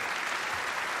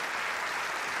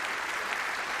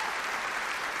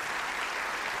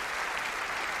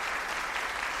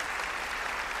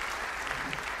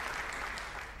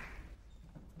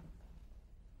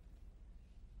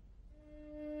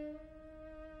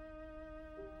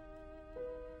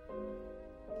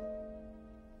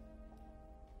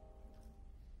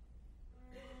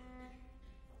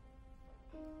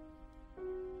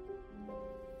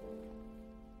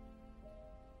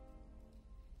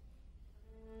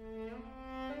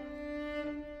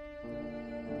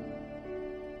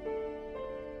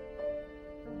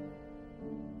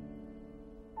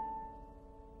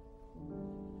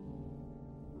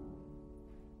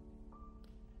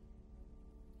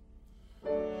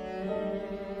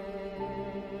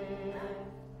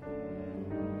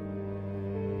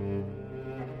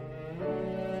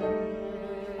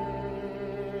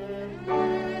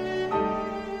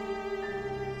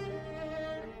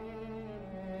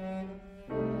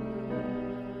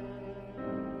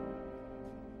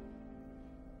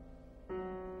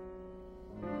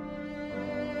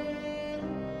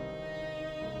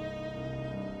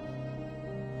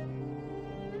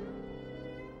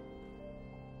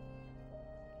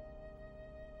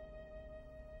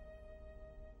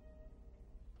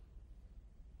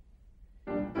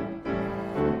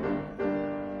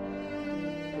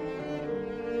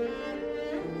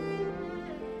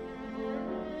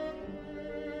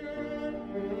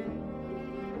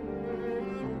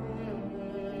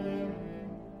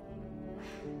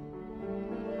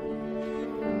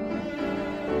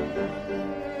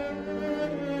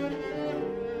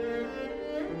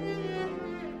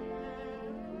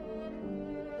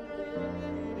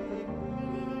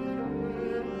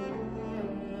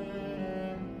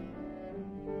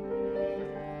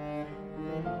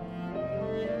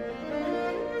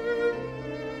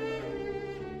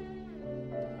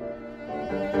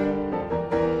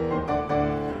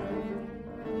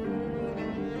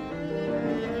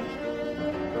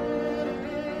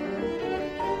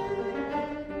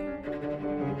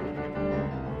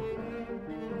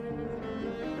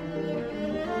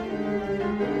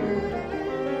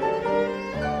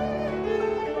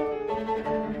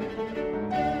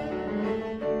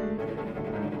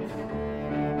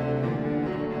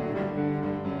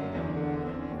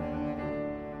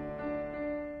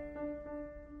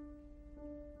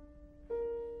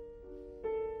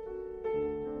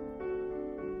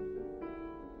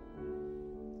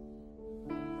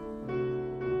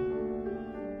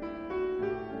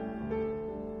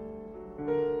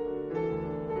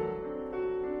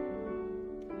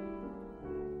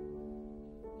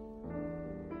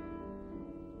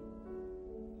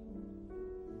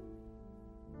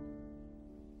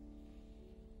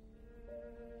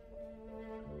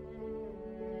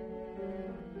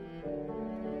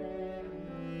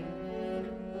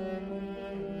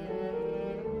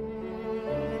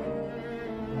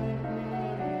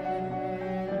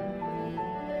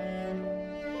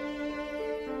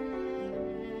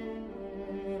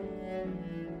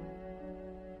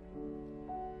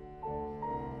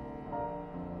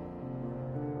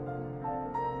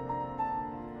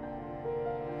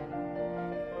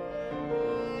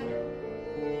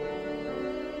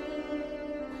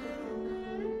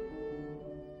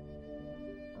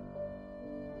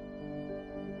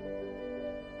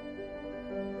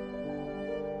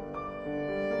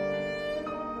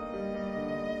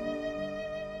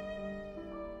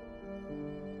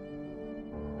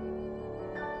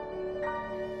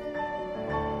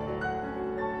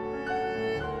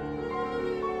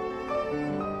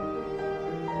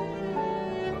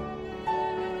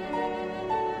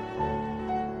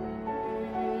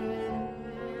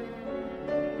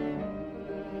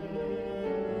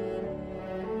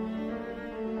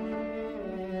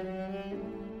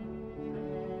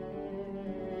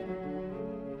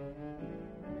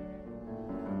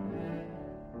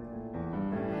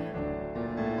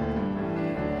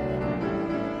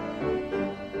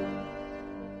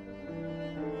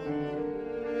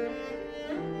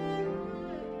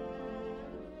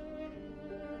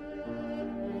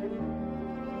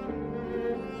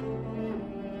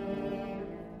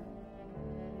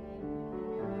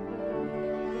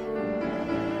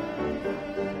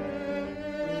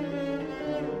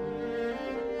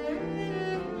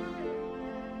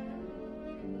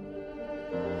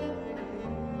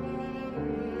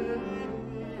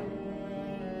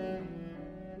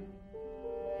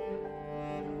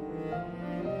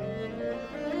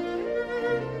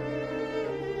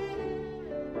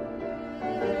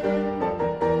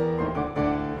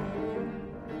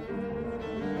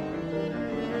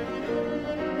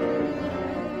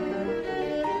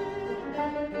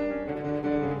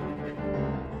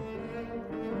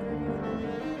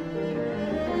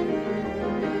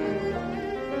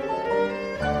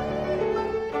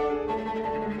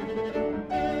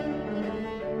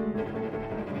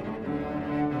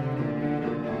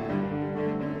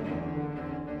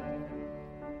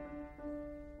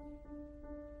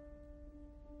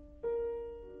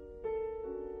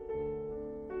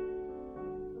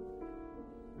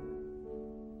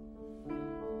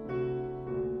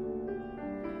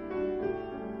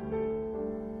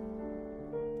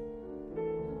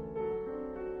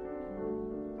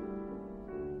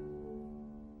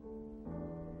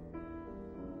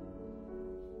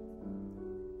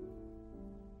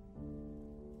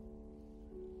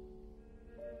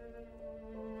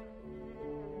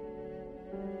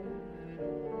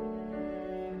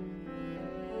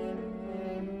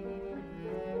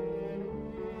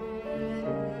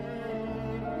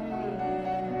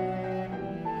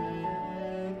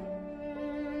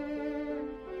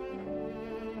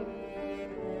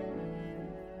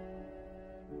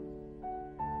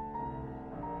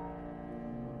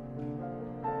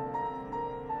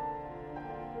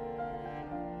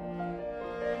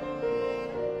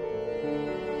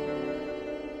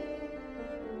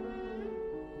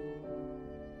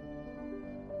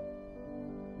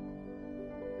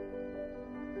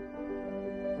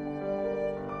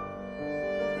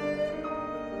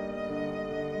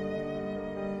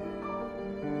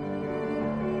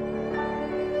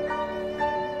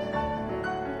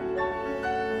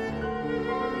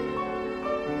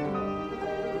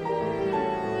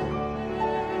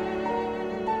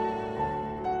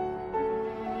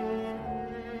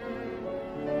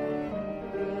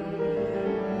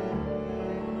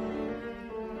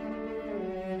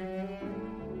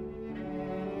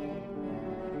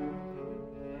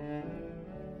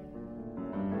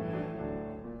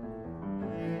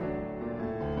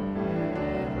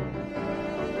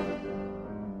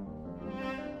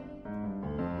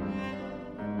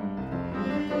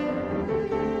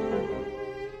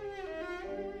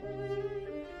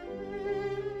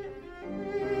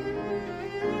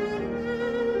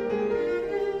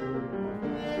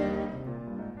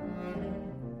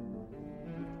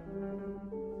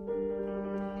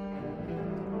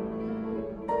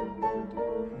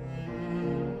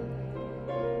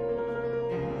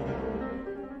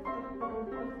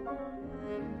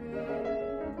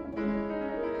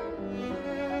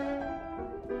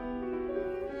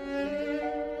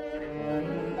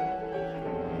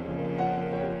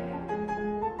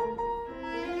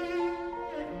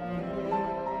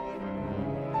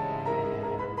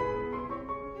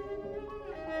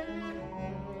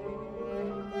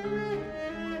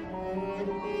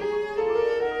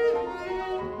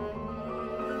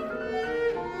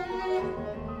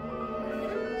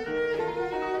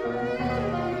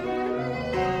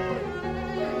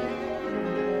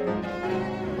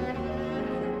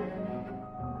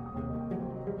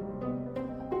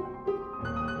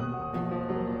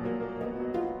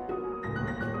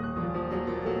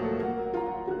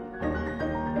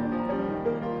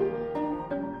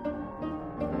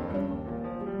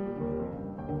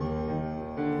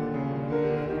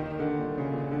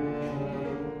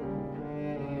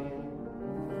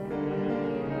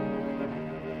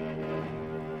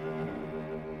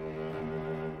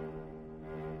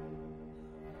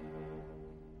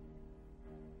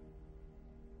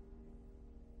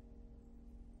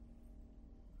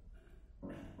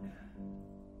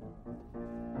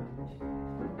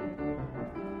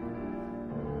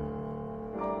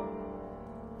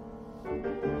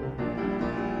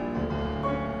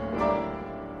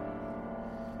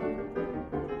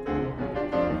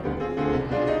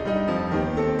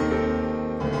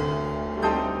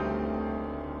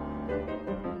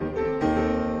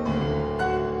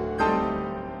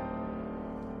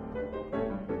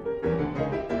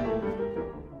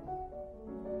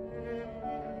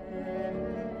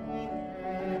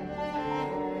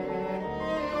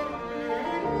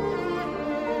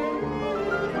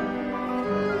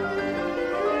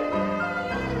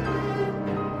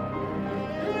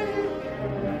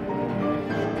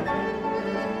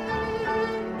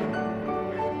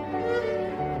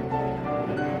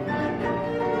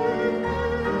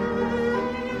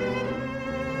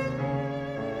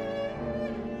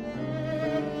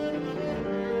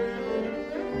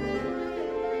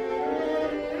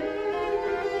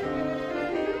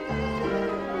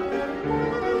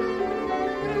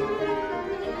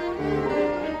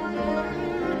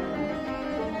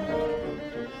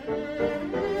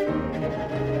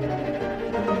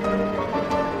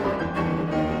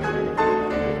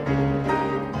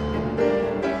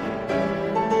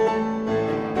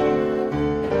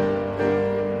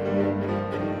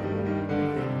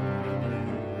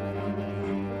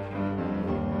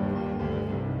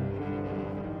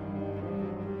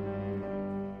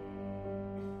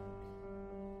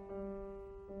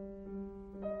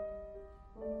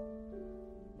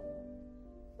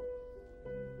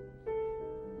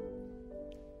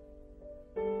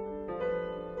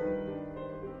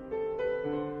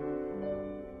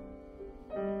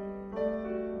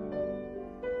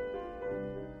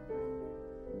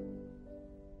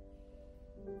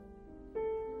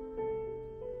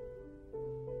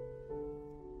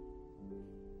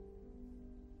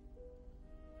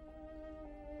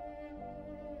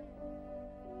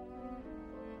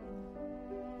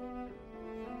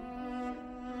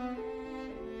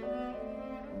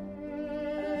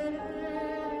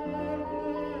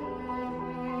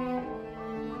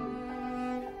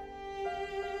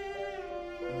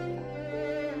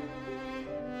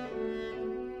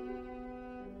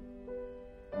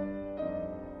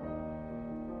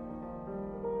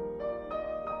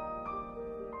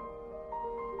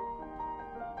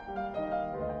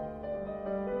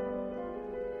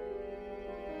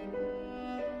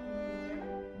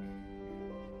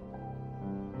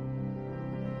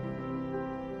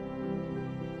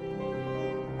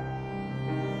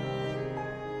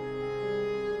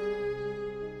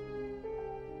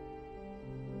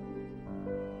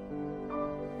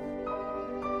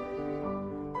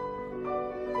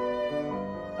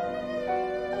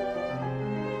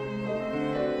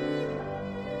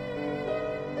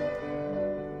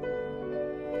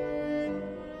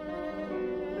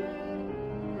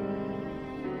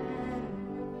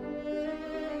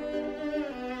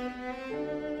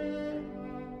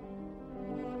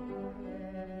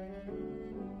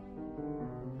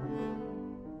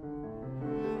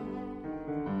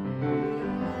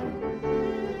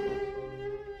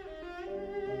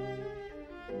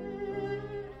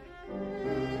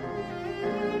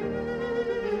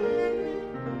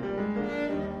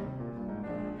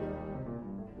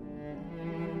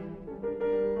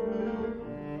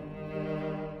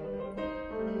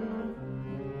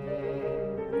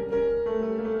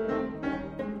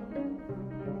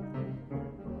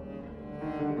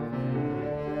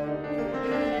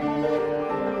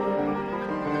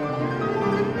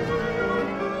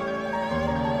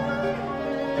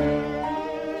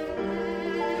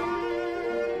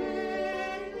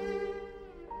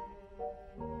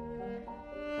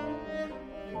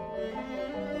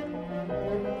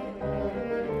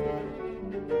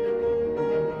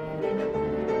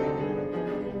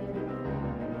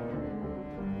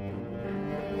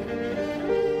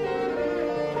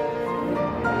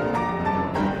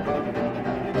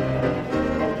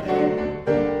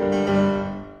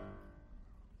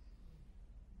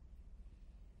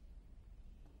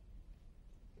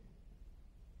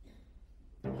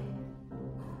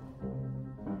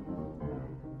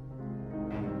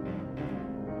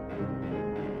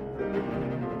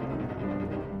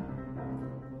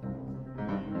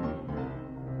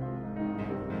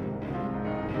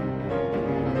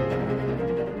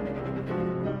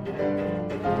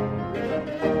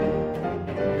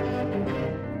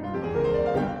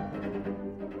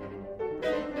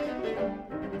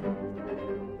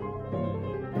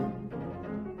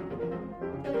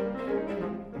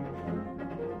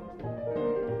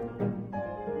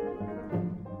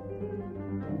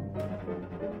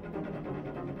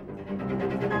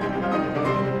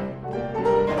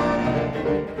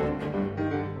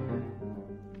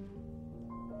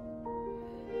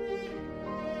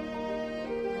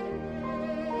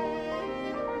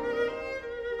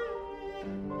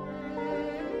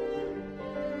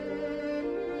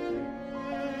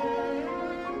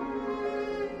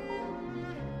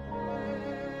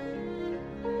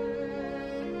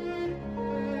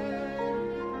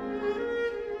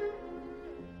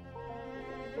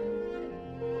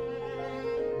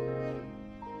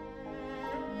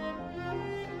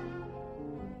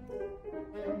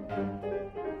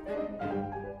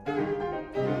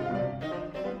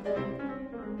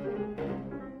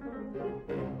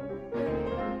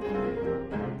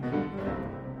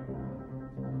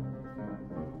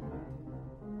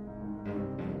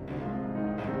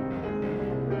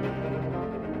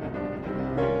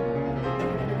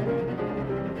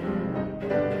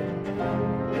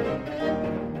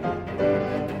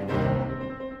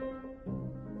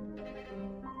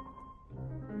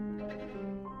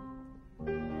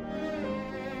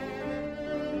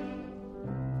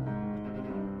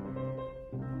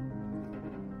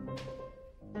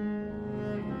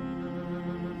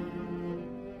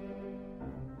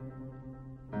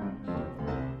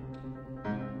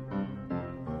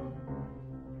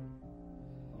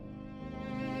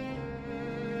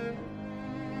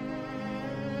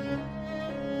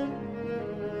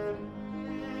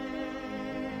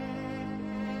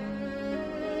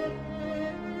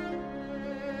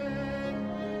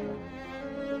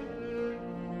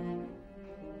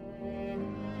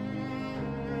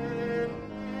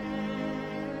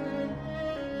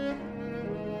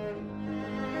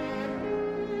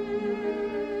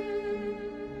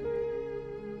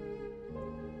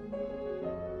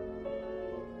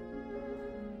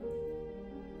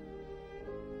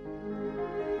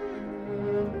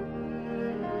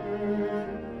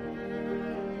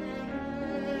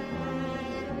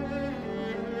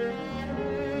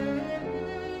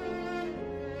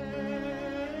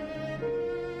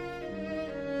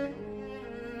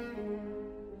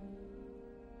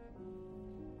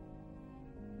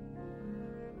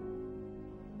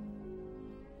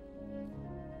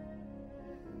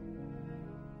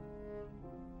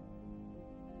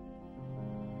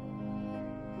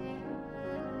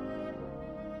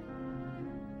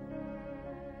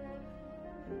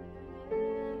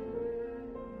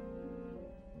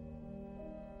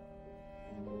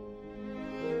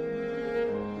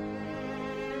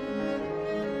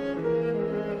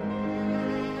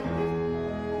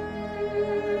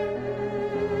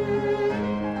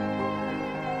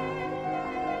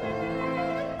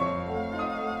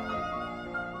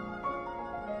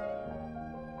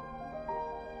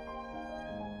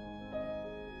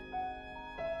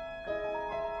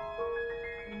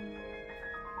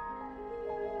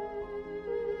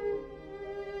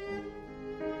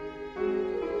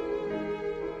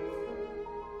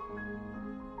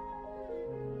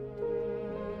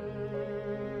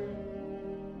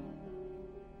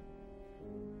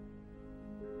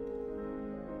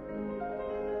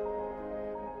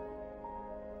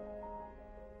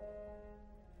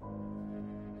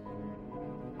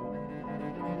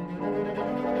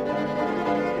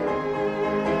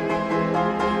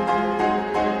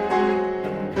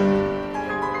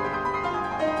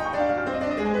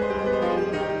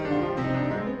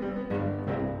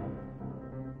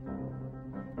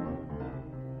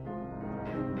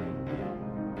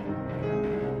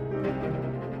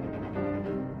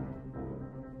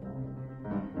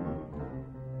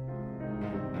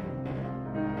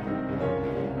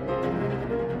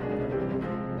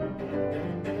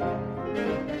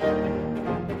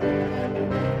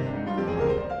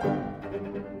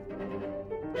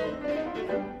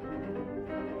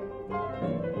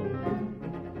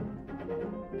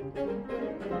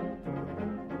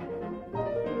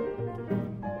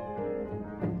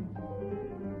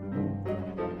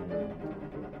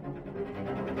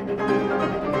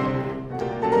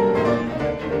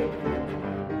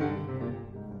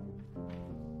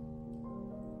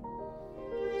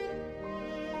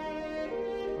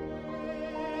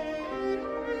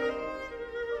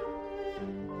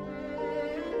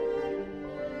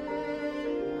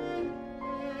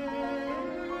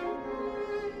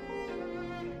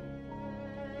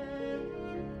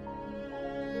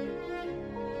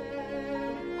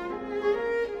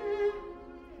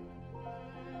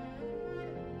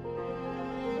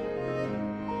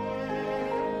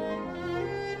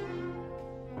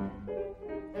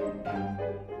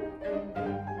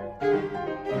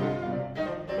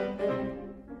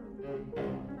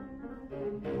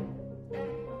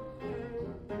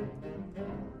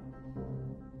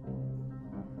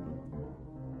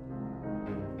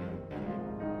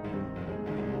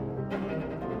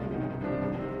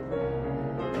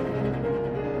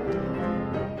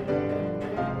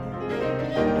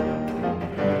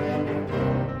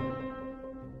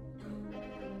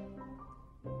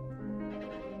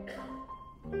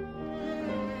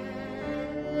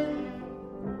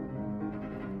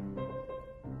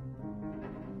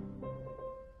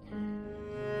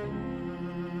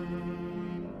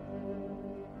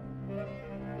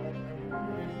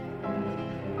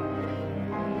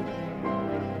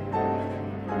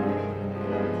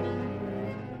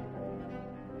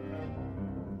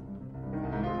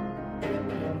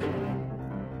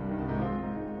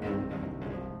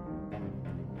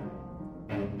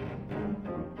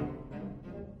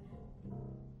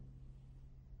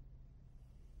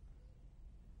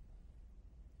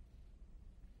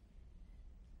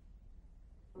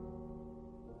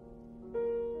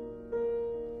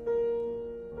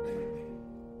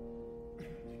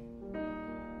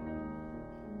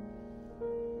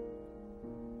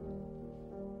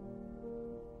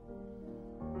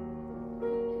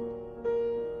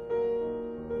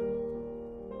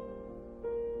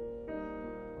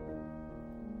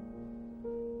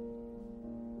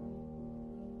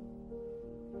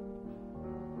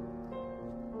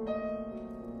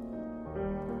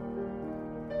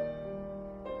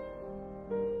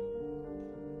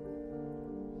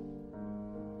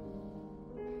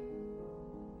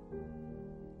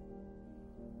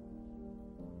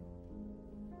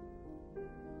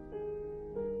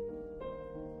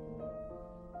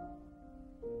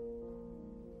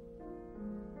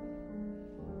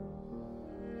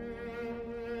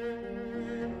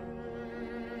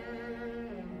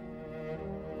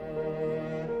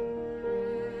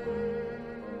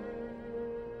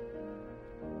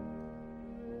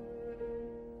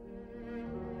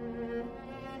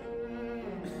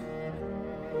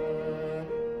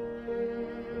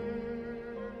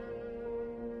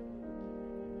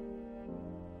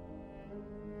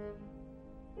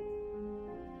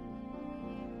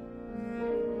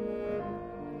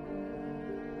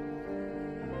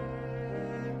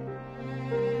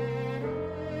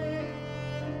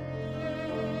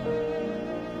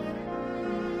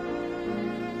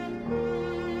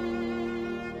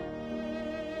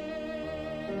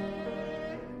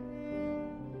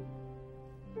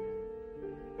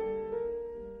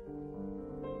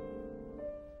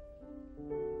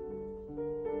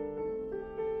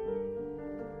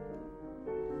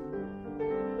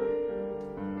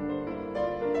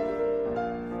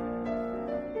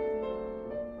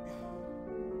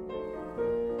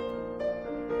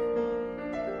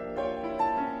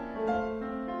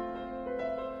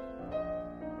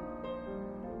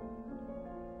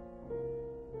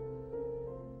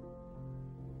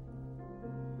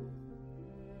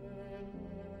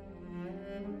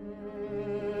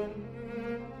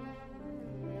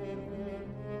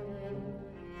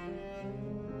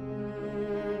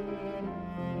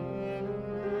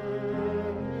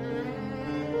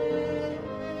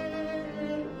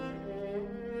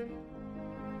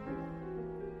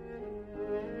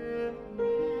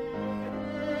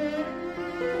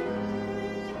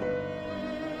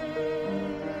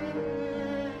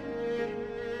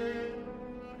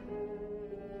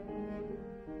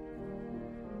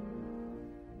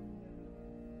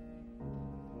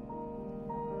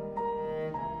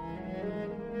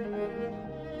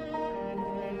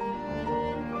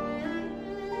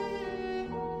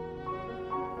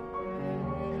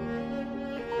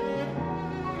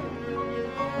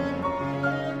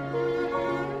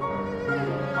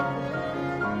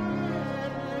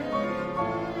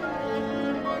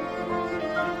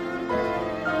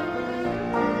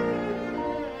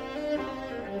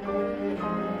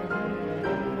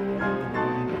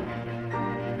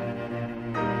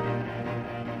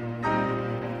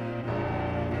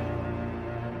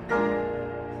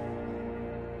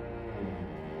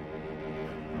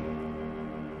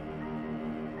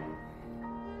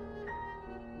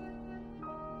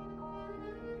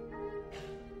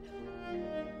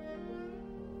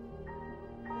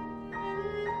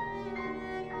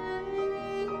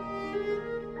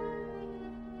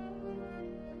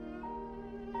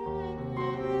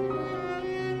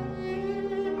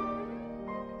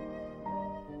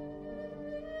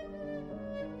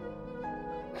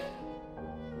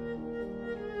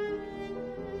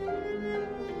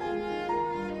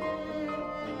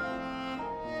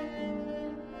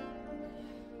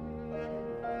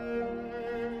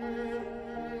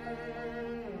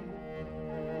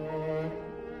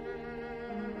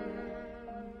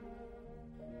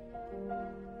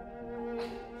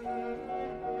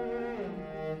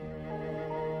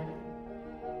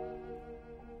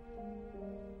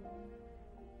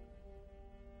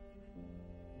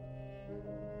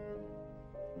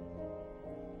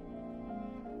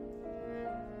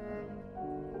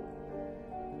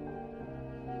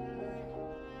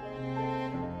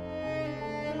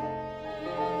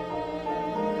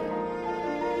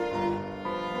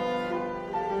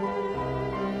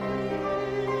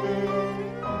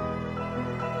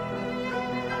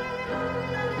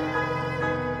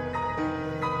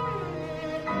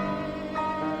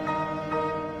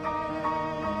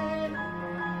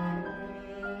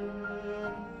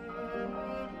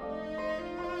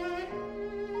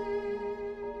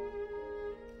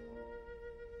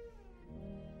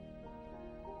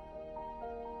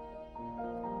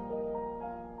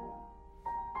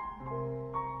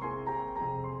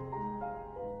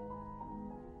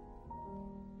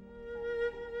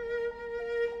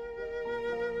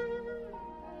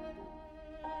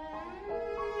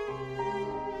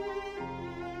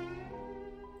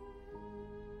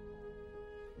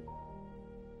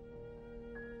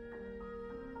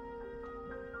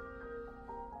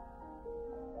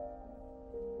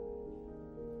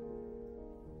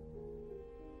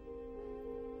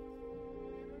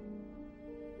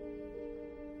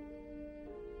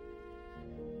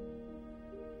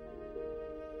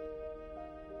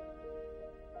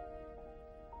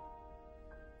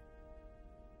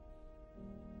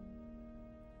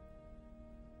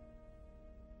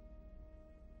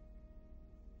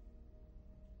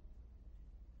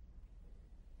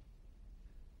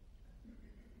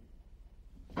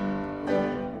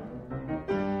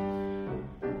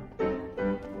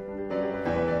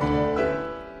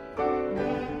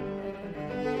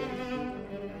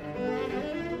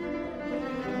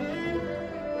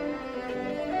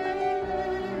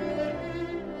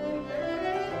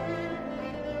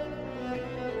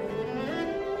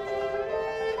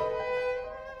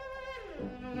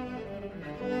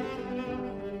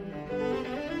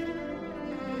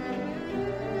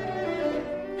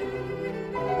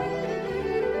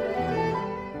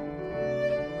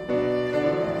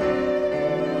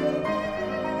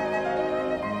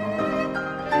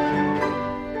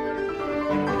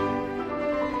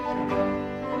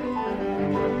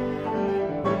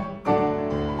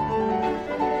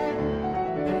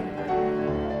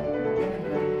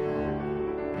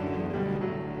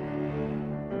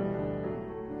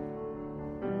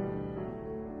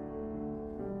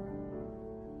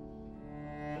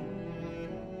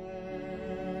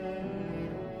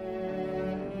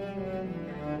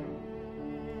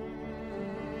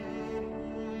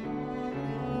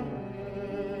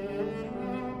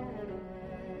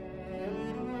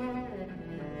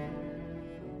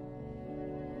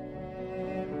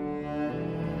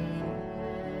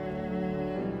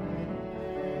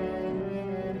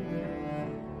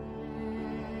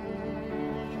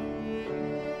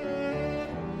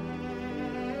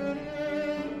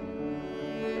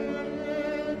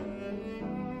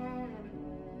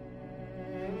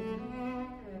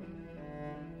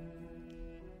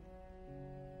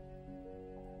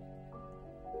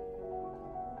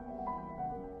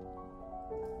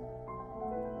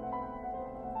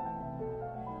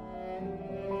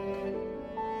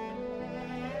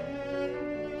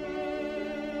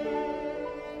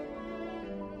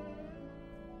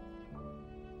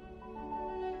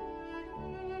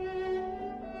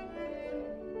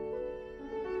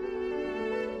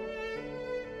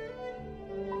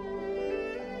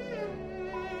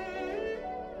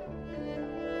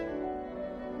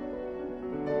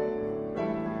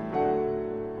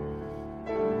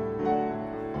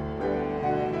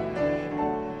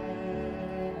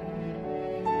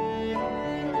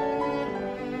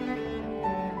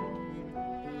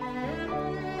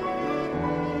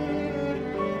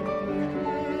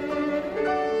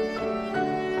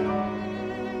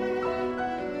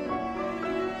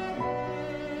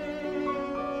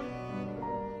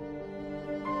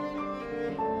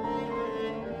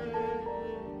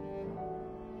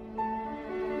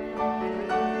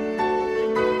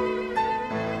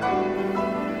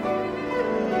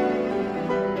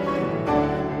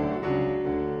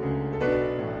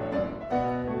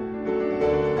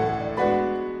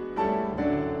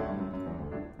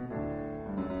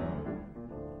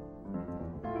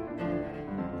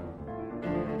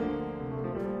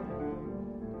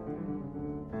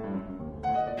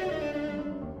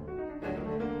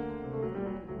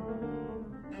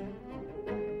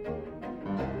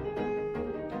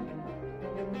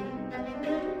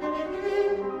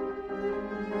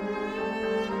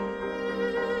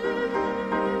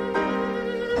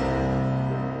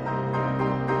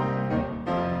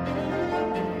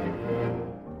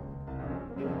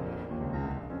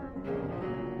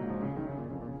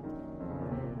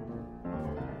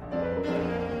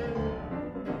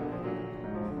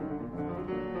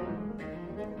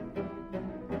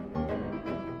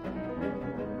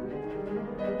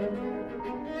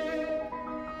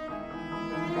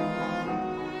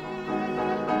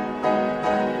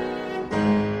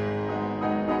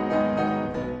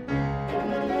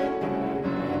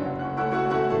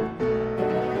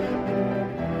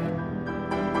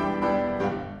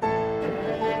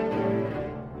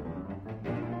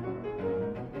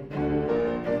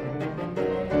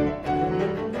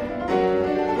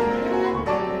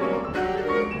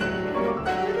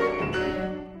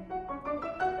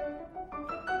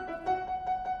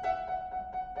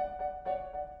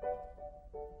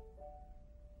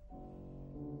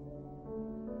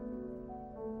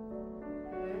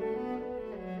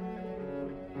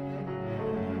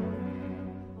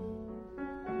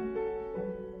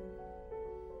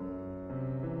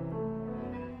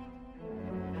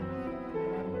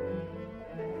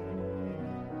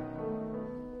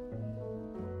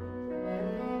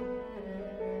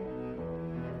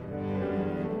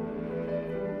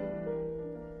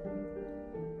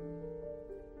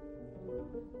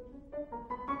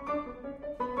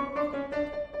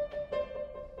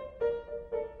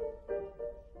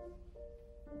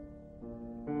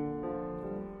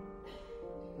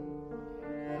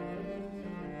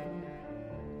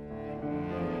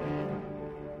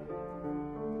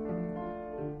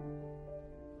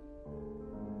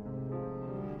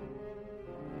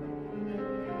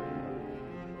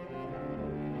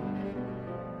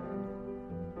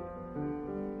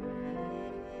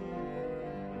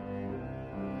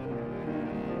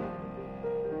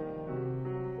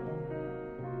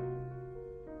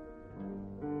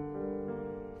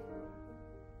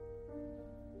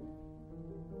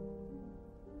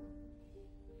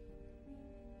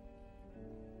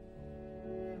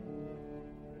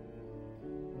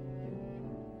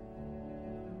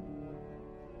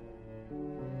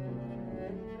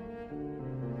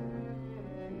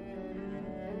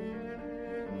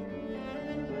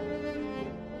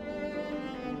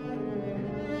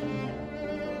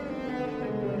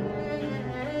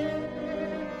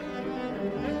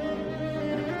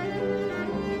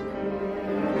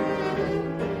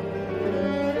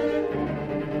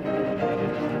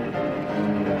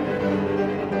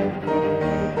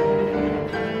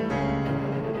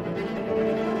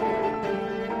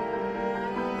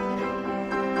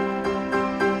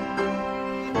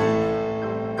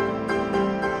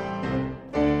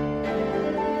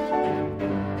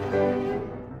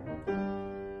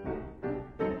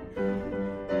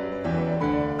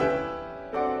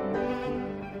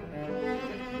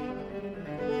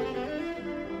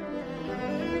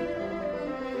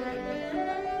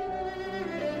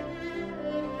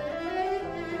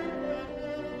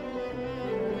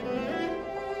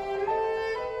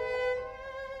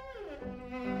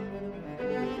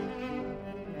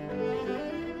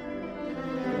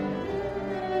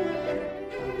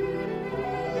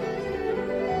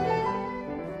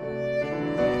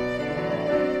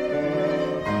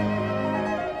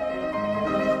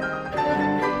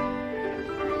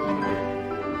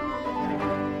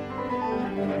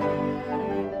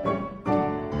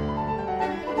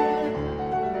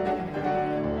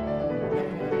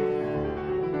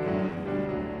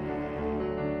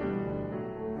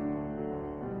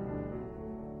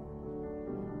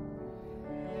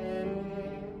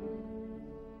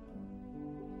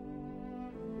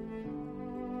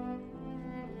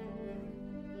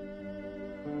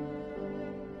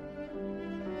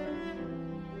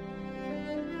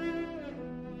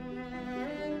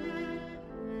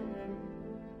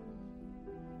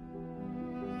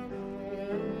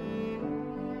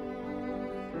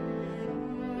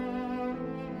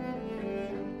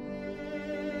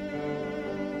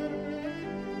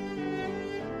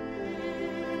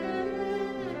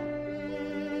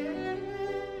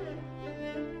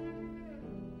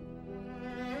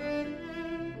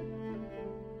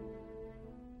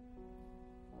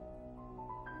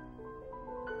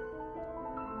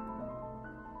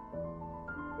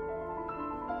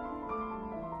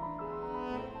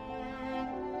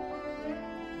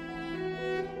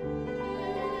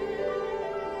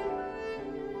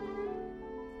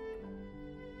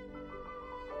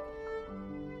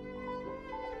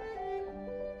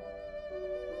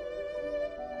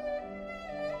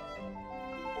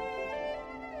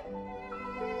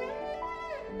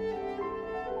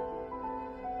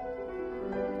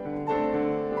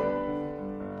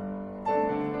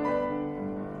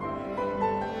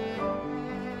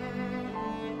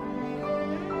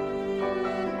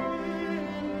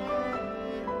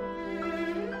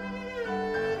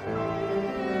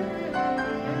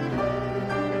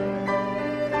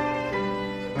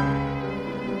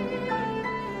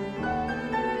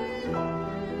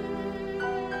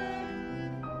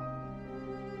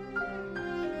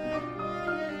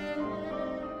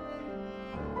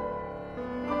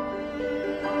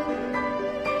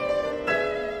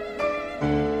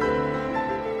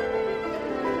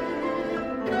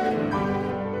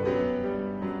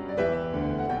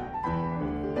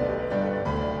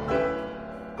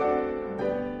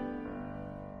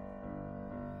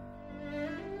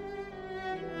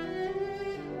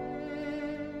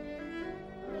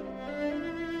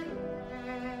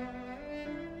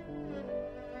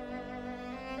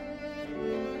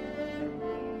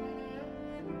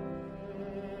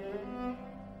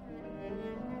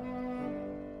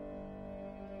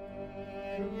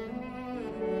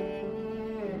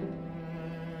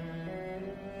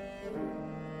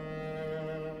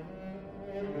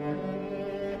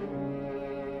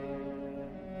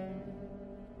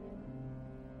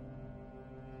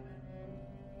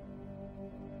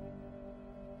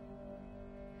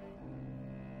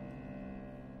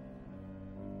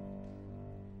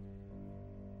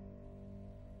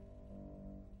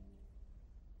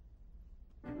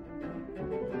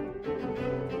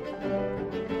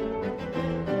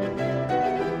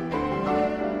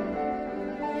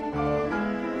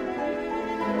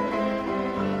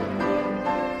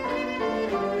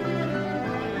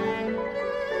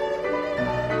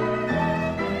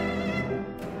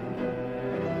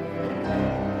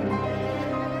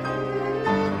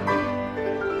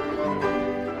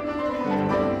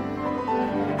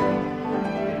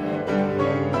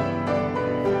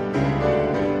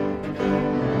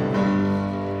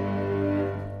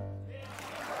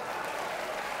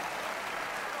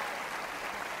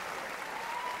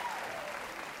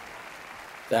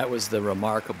 That was the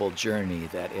remarkable journey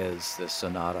that is the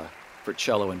sonata for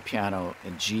cello and piano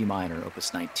in G minor,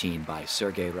 opus 19 by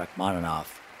Sergei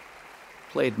Rachmaninoff,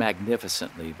 played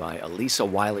magnificently by Elisa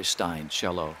Weilerstein,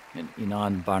 cello, and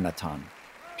Inan Barnatan,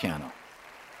 piano.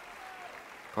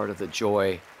 Part of the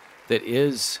joy that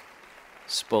is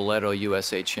Spoleto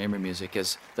USA chamber music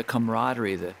is the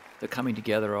camaraderie, the coming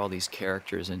together of all these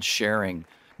characters and sharing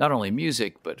not only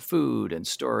music, but food and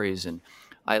stories. And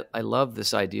I love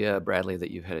this idea, Bradley, that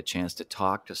you've had a chance to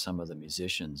talk to some of the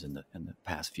musicians in the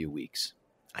past few weeks.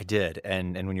 I did.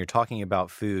 And when you're talking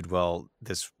about food, well,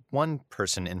 this one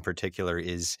person in particular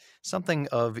is something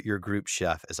of your group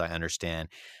chef, as I understand.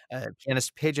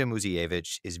 Pianist Peja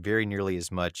Muzievich is very nearly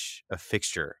as much a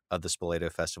fixture of the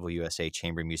Spoleto Festival USA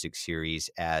Chamber Music Series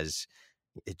as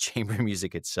chamber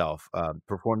music itself.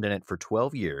 Performed in it for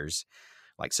 12 years.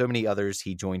 Like so many others,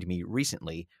 he joined me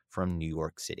recently from New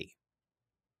York City.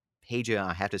 Peja,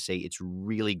 I have to say, it's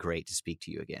really great to speak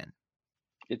to you again.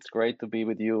 It's great to be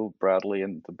with you, Bradley,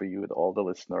 and to be with all the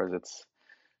listeners. It's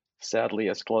sadly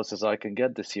as close as I can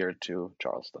get this year to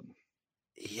Charleston.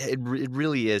 Yeah, it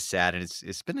really is sad, and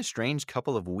it's been a strange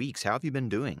couple of weeks. How have you been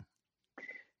doing?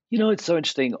 You know, it's so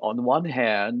interesting. On one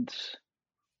hand,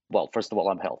 well, first of all,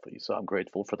 I'm healthy, so I'm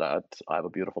grateful for that. I have a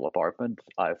beautiful apartment,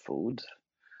 I have food,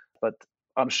 but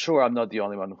I'm sure I'm not the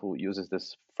only one who uses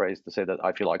this phrase to say that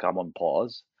I feel like I'm on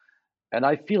pause. And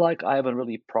I feel like I haven't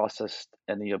really processed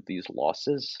any of these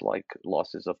losses, like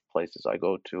losses of places I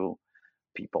go to,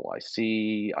 people I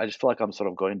see. I just feel like I'm sort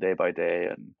of going day by day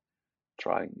and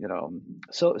trying, you know.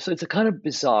 So it's a kind of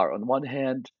bizarre. On one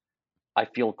hand, I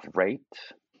feel great,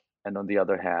 and on the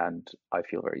other hand, I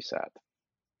feel very sad.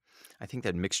 I think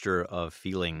that mixture of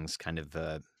feelings, kind of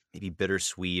maybe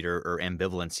bittersweet or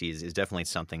ambivalency, is definitely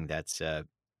something that's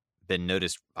been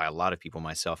noticed by a lot of people,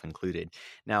 myself included.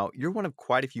 Now, you're one of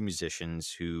quite a few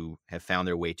musicians who have found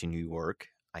their way to New York.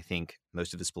 I think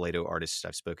most of the Spoleto artists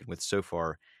I've spoken with so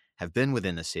far have been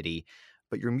within the city,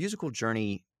 but your musical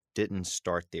journey didn't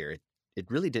start there. It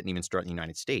really didn't even start in the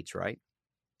United States, right?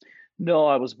 No,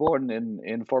 I was born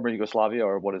in former Yugoslavia,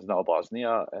 or what is now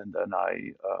Bosnia, and then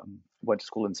I went to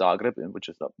school in Zagreb, which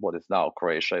is what is now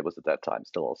Croatia. It was at that time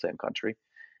still the same country.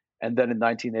 And then in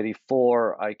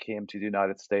 1984, I came to the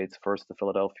United States, first to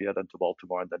Philadelphia, then to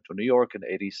Baltimore, and then to New York in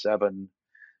 87.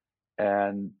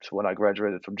 And when I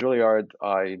graduated from Juilliard,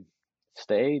 I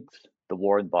stayed. The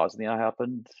war in Bosnia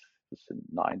happened. It was in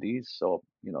the 90s, so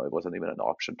it wasn't even an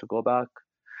option to go back.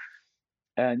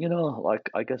 And like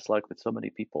I guess like with so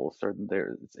many people,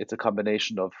 it's a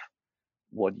combination of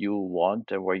what you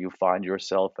want and where you find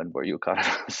yourself and where you kind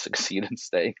of succeed in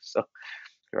staying. So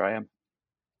here I am.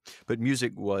 But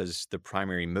music was the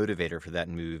primary motivator for that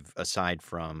move, aside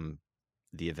from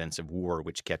the events of war,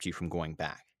 which kept you from going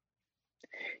back.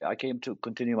 I came to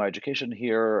continue my education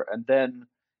here, and then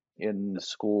in the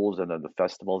schools and then the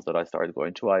festivals that I started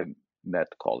going to, I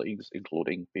met colleagues,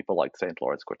 including people like St.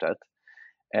 Lawrence Quartet,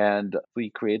 and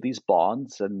we create these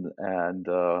bonds and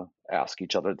ask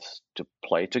each other to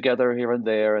play together here and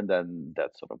there, and then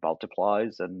that sort of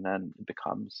multiplies and then it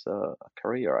becomes a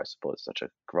career, I suppose. Such a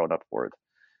grown-up word,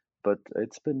 but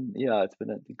it's been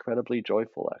incredibly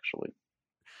joyful, actually.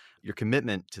 Your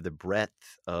commitment to the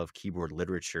breadth of keyboard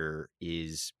literature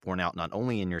is borne out not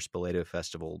only in your Spoleto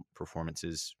Festival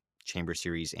performances, chamber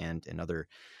series, and in other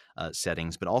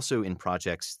settings, but also in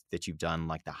projects that you've done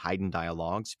like the Haydn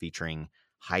Dialogues, featuring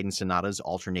Haydn sonatas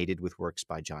alternated with works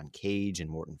by John Cage and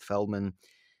Morton Feldman,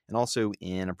 and also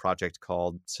in a project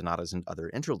called Sonatas and Other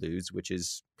Interludes, which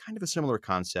is kind of a similar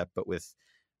concept, but with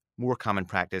more common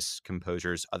practice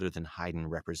composers other than Haydn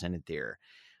represented there.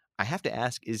 I have to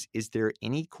ask, is there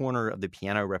any corner of the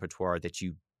piano repertoire that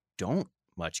you don't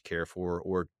much care for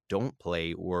or don't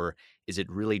play, or is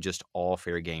it really just all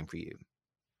fair game for you?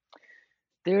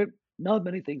 There are not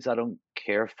many things I don't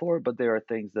care for, but there are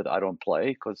things that I don't play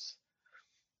because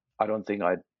I don't think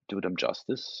I do them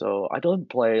justice. So I don't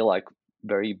play like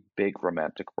very big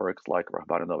romantic works like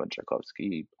Rachmaninoff and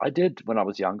Tchaikovsky. I did when I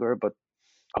was younger, but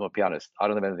I'm a pianist. I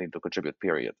don't have anything to contribute,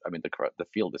 period. I mean, the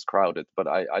field is crowded, but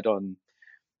I don't.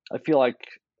 I feel like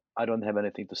I don't have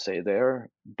anything to say there,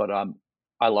 but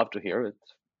I love to hear it.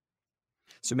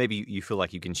 So maybe you feel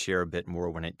like you can share a bit more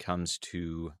when it comes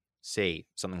to, say,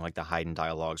 something like the Haydn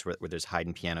Dialogues, where there's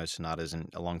Haydn piano sonatas and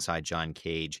alongside John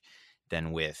Cage,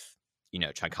 than with,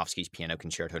 Tchaikovsky's Piano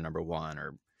Concerto No. 1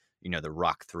 or, the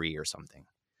Rock 3 or something.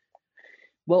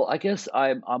 Well, I guess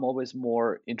I'm always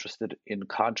more interested in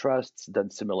contrasts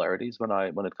than similarities when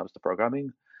it comes to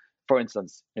programming. For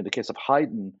instance, in the case of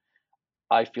Haydn,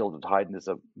 I feel that Haydn is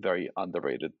a very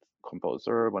underrated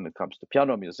composer when it comes to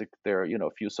piano music. There are,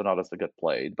 a few sonatas that get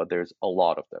played, but there's a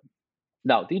lot of them.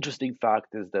 Now, the interesting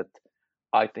fact is that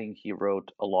I think he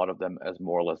wrote a lot of them as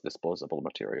more or less disposable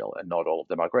material, and not all of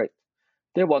them are great.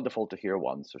 They're wonderful to hear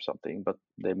once or something, but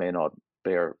they may not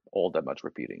bear all that much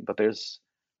repeating. But there's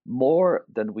more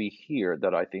than we hear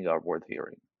that I think are worth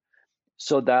hearing.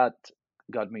 So that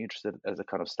got me interested as a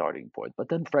kind of starting point. But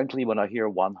then, frankly, when I hear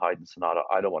one Haydn sonata,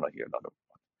 I don't want to hear another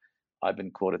one. I've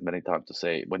been quoted many times to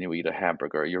say, when you eat a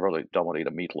hamburger, you really don't want to eat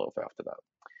a meatloaf after that.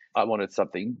 I wanted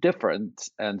something different.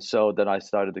 And so then I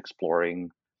started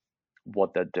exploring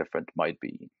what that different might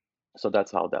be. So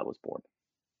that's how that was born.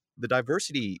 The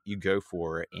diversity you go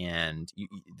for and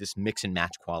this mix and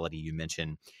match quality you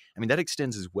mentioned, I mean, that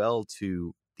extends as well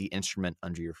to the instrument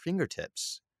under your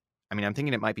fingertips. I mean, I'm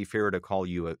thinking it might be fairer to call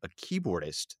you a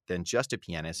keyboardist than just a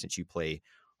pianist, since you play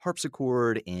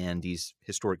harpsichord and these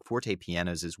historic forte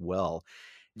pianos as well.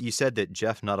 You said that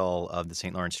Jeff Nuttall of the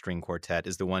St. Lawrence String Quartet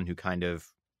is the one who kind of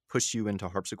pushed you into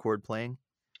harpsichord playing?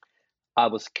 I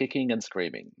was kicking and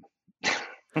screaming.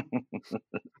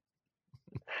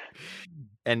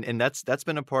 And that's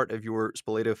been a part of your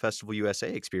Spoleto Festival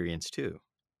USA experience too.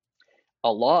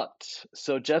 A lot.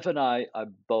 So Jeff and I are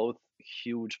both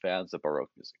huge fans of Baroque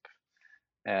music.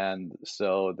 And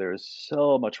so there's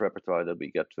so much repertoire that we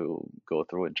get to go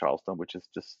through in Charleston, which is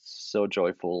just so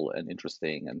joyful and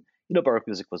interesting. And, Baroque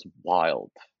music was wild.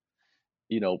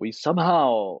 We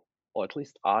somehow, or at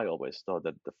least I always thought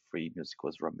that the free music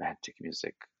was romantic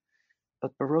music.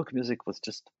 But Baroque music was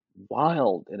just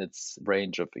wild in its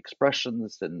range of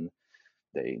expressions. And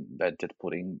they invented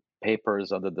putting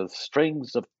papers under the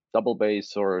strings of double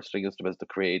bass or string instruments to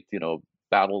create,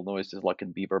 battle noises like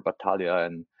in Viva Battaglia.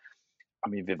 And I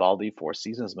mean, Vivaldi, Four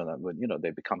Seasons, when they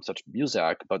become such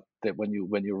music, but when you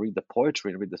read the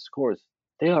poetry and read the scores,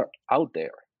 they are out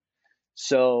there.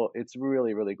 So it's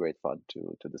really, really great fun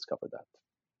to discover that.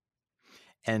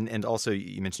 And also,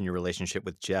 you mentioned your relationship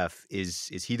with Jeff. Is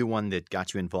he the one that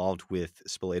got you involved with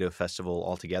Spoleto Festival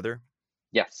altogether?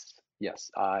 Yes.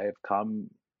 I've come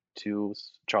to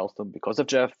Charleston because of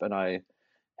Jeff, and I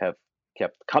have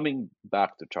kept coming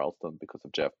back to Charleston because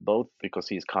of Jeff, both because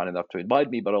he's kind enough to invite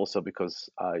me, but also because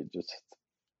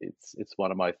it's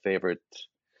one of my favorite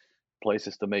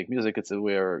places to make music.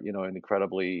 We're an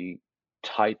incredibly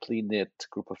tightly knit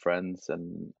group of friends,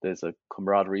 and there's a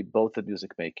camaraderie both in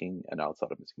music making and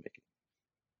outside of music making.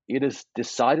 It is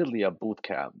decidedly a boot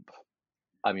camp.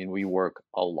 I mean, we work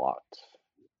a lot,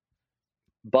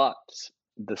 but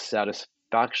the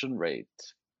satisfaction rate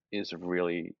is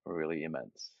really, really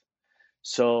immense.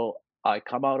 So I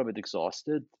come out of it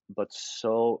exhausted, but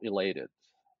so elated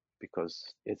because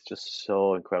it's just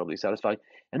so incredibly satisfying.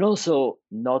 And also,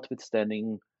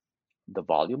 notwithstanding the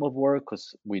volume of work,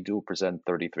 because we do present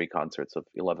 33 concerts of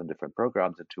 11 different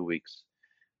programs in 2 weeks,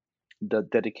 the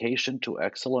dedication to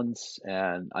excellence,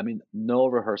 and I mean, no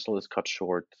rehearsal is cut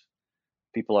short.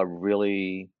 People are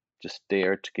really just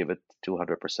there to give it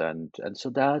 200%. And so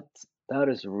that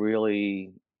is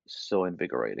really so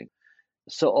invigorating.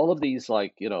 So all of these,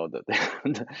 like,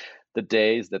 the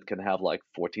days that can have like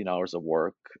 14 hours of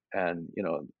work and,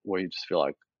 where you just feel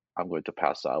like I'm going to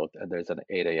pass out and there's an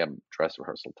 8 a.m. dress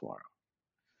rehearsal tomorrow.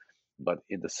 But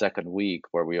in the second week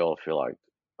where we all feel like,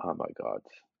 oh my God,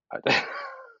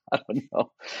 I don't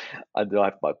know. I do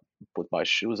have to put my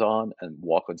shoes on and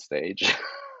walk on stage.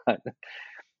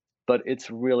 But it's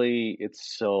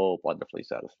so wonderfully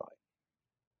satisfying.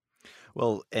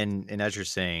 Well, and as you're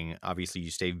saying, obviously you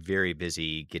stay very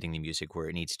busy getting the music where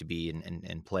it needs to be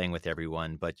and playing with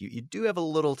everyone, but you do have a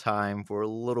little time for a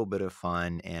little bit of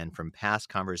fun. And from past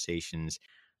conversations,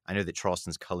 I know that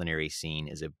Charleston's culinary scene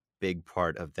is a big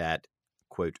part of that,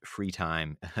 quote, free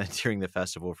time during the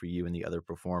festival for you and the other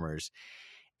performers.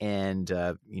 And,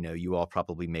 you all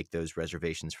probably make those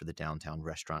reservations for the downtown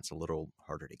restaurants a little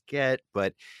harder to get.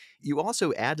 But you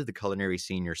also add to the culinary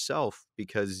scene yourself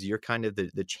because you're kind of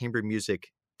the chamber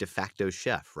music de facto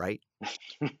chef, right?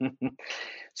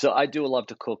 So I do love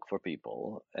to cook for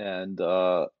people. And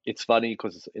it's funny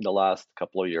because in the last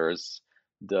couple of years,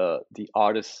 the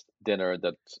artist dinner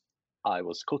that I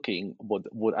was cooking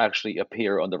would actually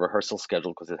appear on the rehearsal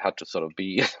schedule because it had to sort of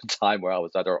be a time where I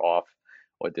was either off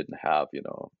or didn't have,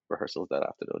 rehearsals that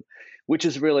afternoon, which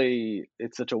is really,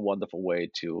 it's such a wonderful way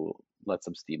to let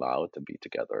some steam out and be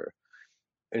together.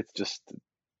 It's just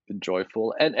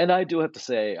joyful. And I do have to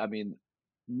say, I mean,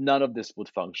 none of this would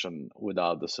function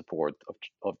without the support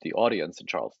of the audience in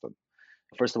Charleston.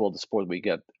 First of all, the support we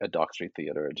get at Dock Street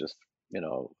Theater, just,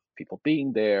 people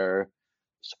being there,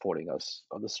 supporting us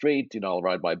on the street. I'll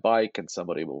ride my bike and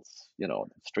somebody will,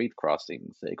 street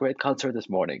crossing, say, great concert this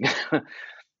morning.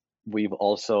 We've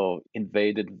also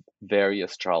invaded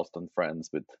various Charleston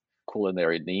friends with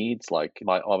culinary needs, like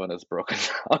my oven is broken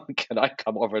down. Can I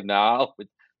come over now with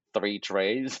 3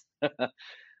 trays?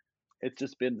 It's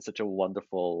just been such a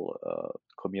wonderful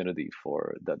community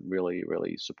for that really,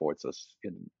 really supports us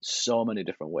in so many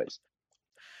different ways.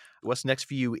 What's next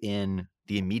for you in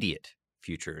the immediate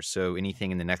future? So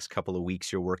anything in the next couple of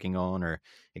weeks you're working on or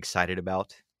excited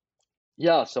about?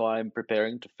 Yeah, so I'm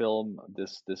preparing to film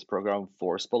this program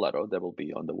for Spoleto that will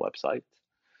be on the website.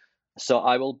 So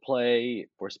I will play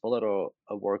for Spoleto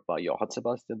a work by Johann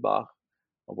Sebastian Bach,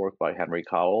 a work by Henry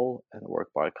Cowell, and a work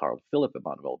by Carl Philipp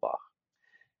Emanuel Bach.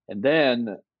 And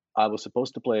then I was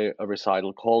supposed to play a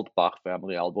recital called Bach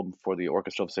Family Album for the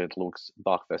Orchestra of St. Luke's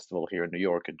Bach Festival here in New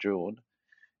York in June.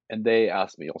 And they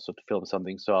asked me also to film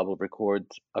something, so I will record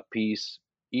a piece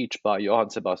each by Johann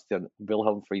Sebastian,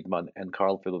 Wilhelm Friedman, and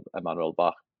Carl Philipp Emanuel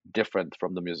Bach, different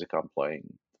from the music I'm playing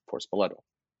for Spoleto.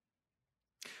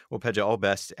 Well, Pedja, all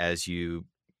best as you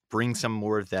bring some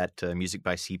more of that music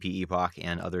by C.P. Bach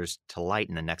and others to light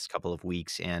in the next couple of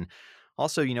weeks. And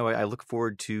also, I look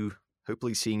forward to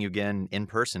hopefully seeing you again in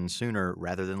person sooner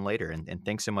rather than later. And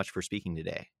thanks so much for speaking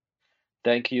today.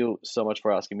 Thank you so much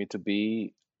for asking me to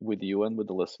be with you and with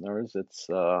the listeners.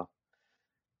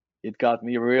 It got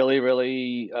me really,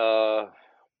 really,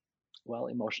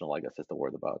 emotional, I guess is the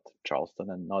word, about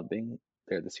Charleston and not being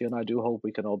there this year. And I do hope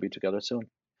we can all be together soon.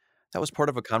 That was part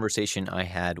of a conversation I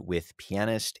had with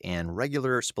pianist and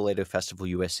regular Spoleto Festival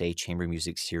USA Chamber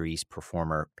Music Series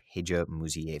performer Pedja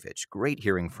Muziewicz. Great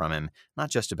hearing from him, not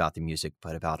just about the music,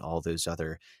 but about all those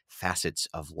other facets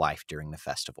of life during the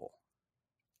festival.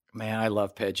 Man, I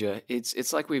love Pedja.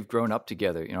 It's like we've grown up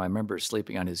together. I remember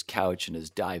sleeping on his couch in his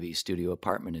divey studio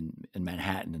apartment in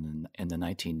Manhattan in the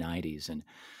 1990s, and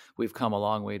we've come a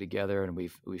long way together. And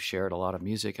we've shared a lot of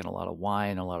music and a lot of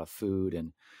wine, a lot of food,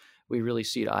 and we really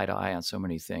see eye to eye on so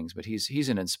many things. But he's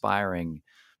an inspiring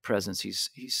presence.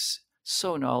 He's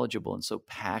so knowledgeable and so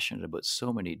passionate about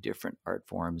so many different art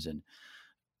forms and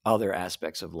other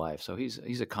aspects of life. So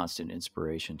he's a constant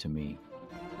inspiration to me.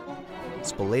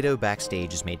 Spoleto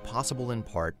Backstage is made possible in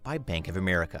part by Bank of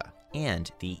America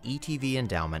and the ETV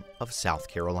Endowment of South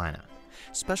Carolina.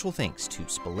 Special thanks to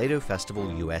Spoleto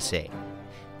Festival USA.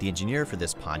 The engineer for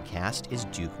this podcast is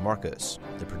Duke Marcos.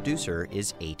 The producer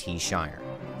is A.T. Shire.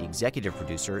 The executive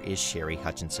producer is Sherry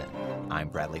Hutchinson. I'm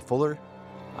Bradley Fuller.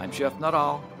 I'm Chef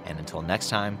Nadal. And until next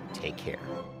time, take care.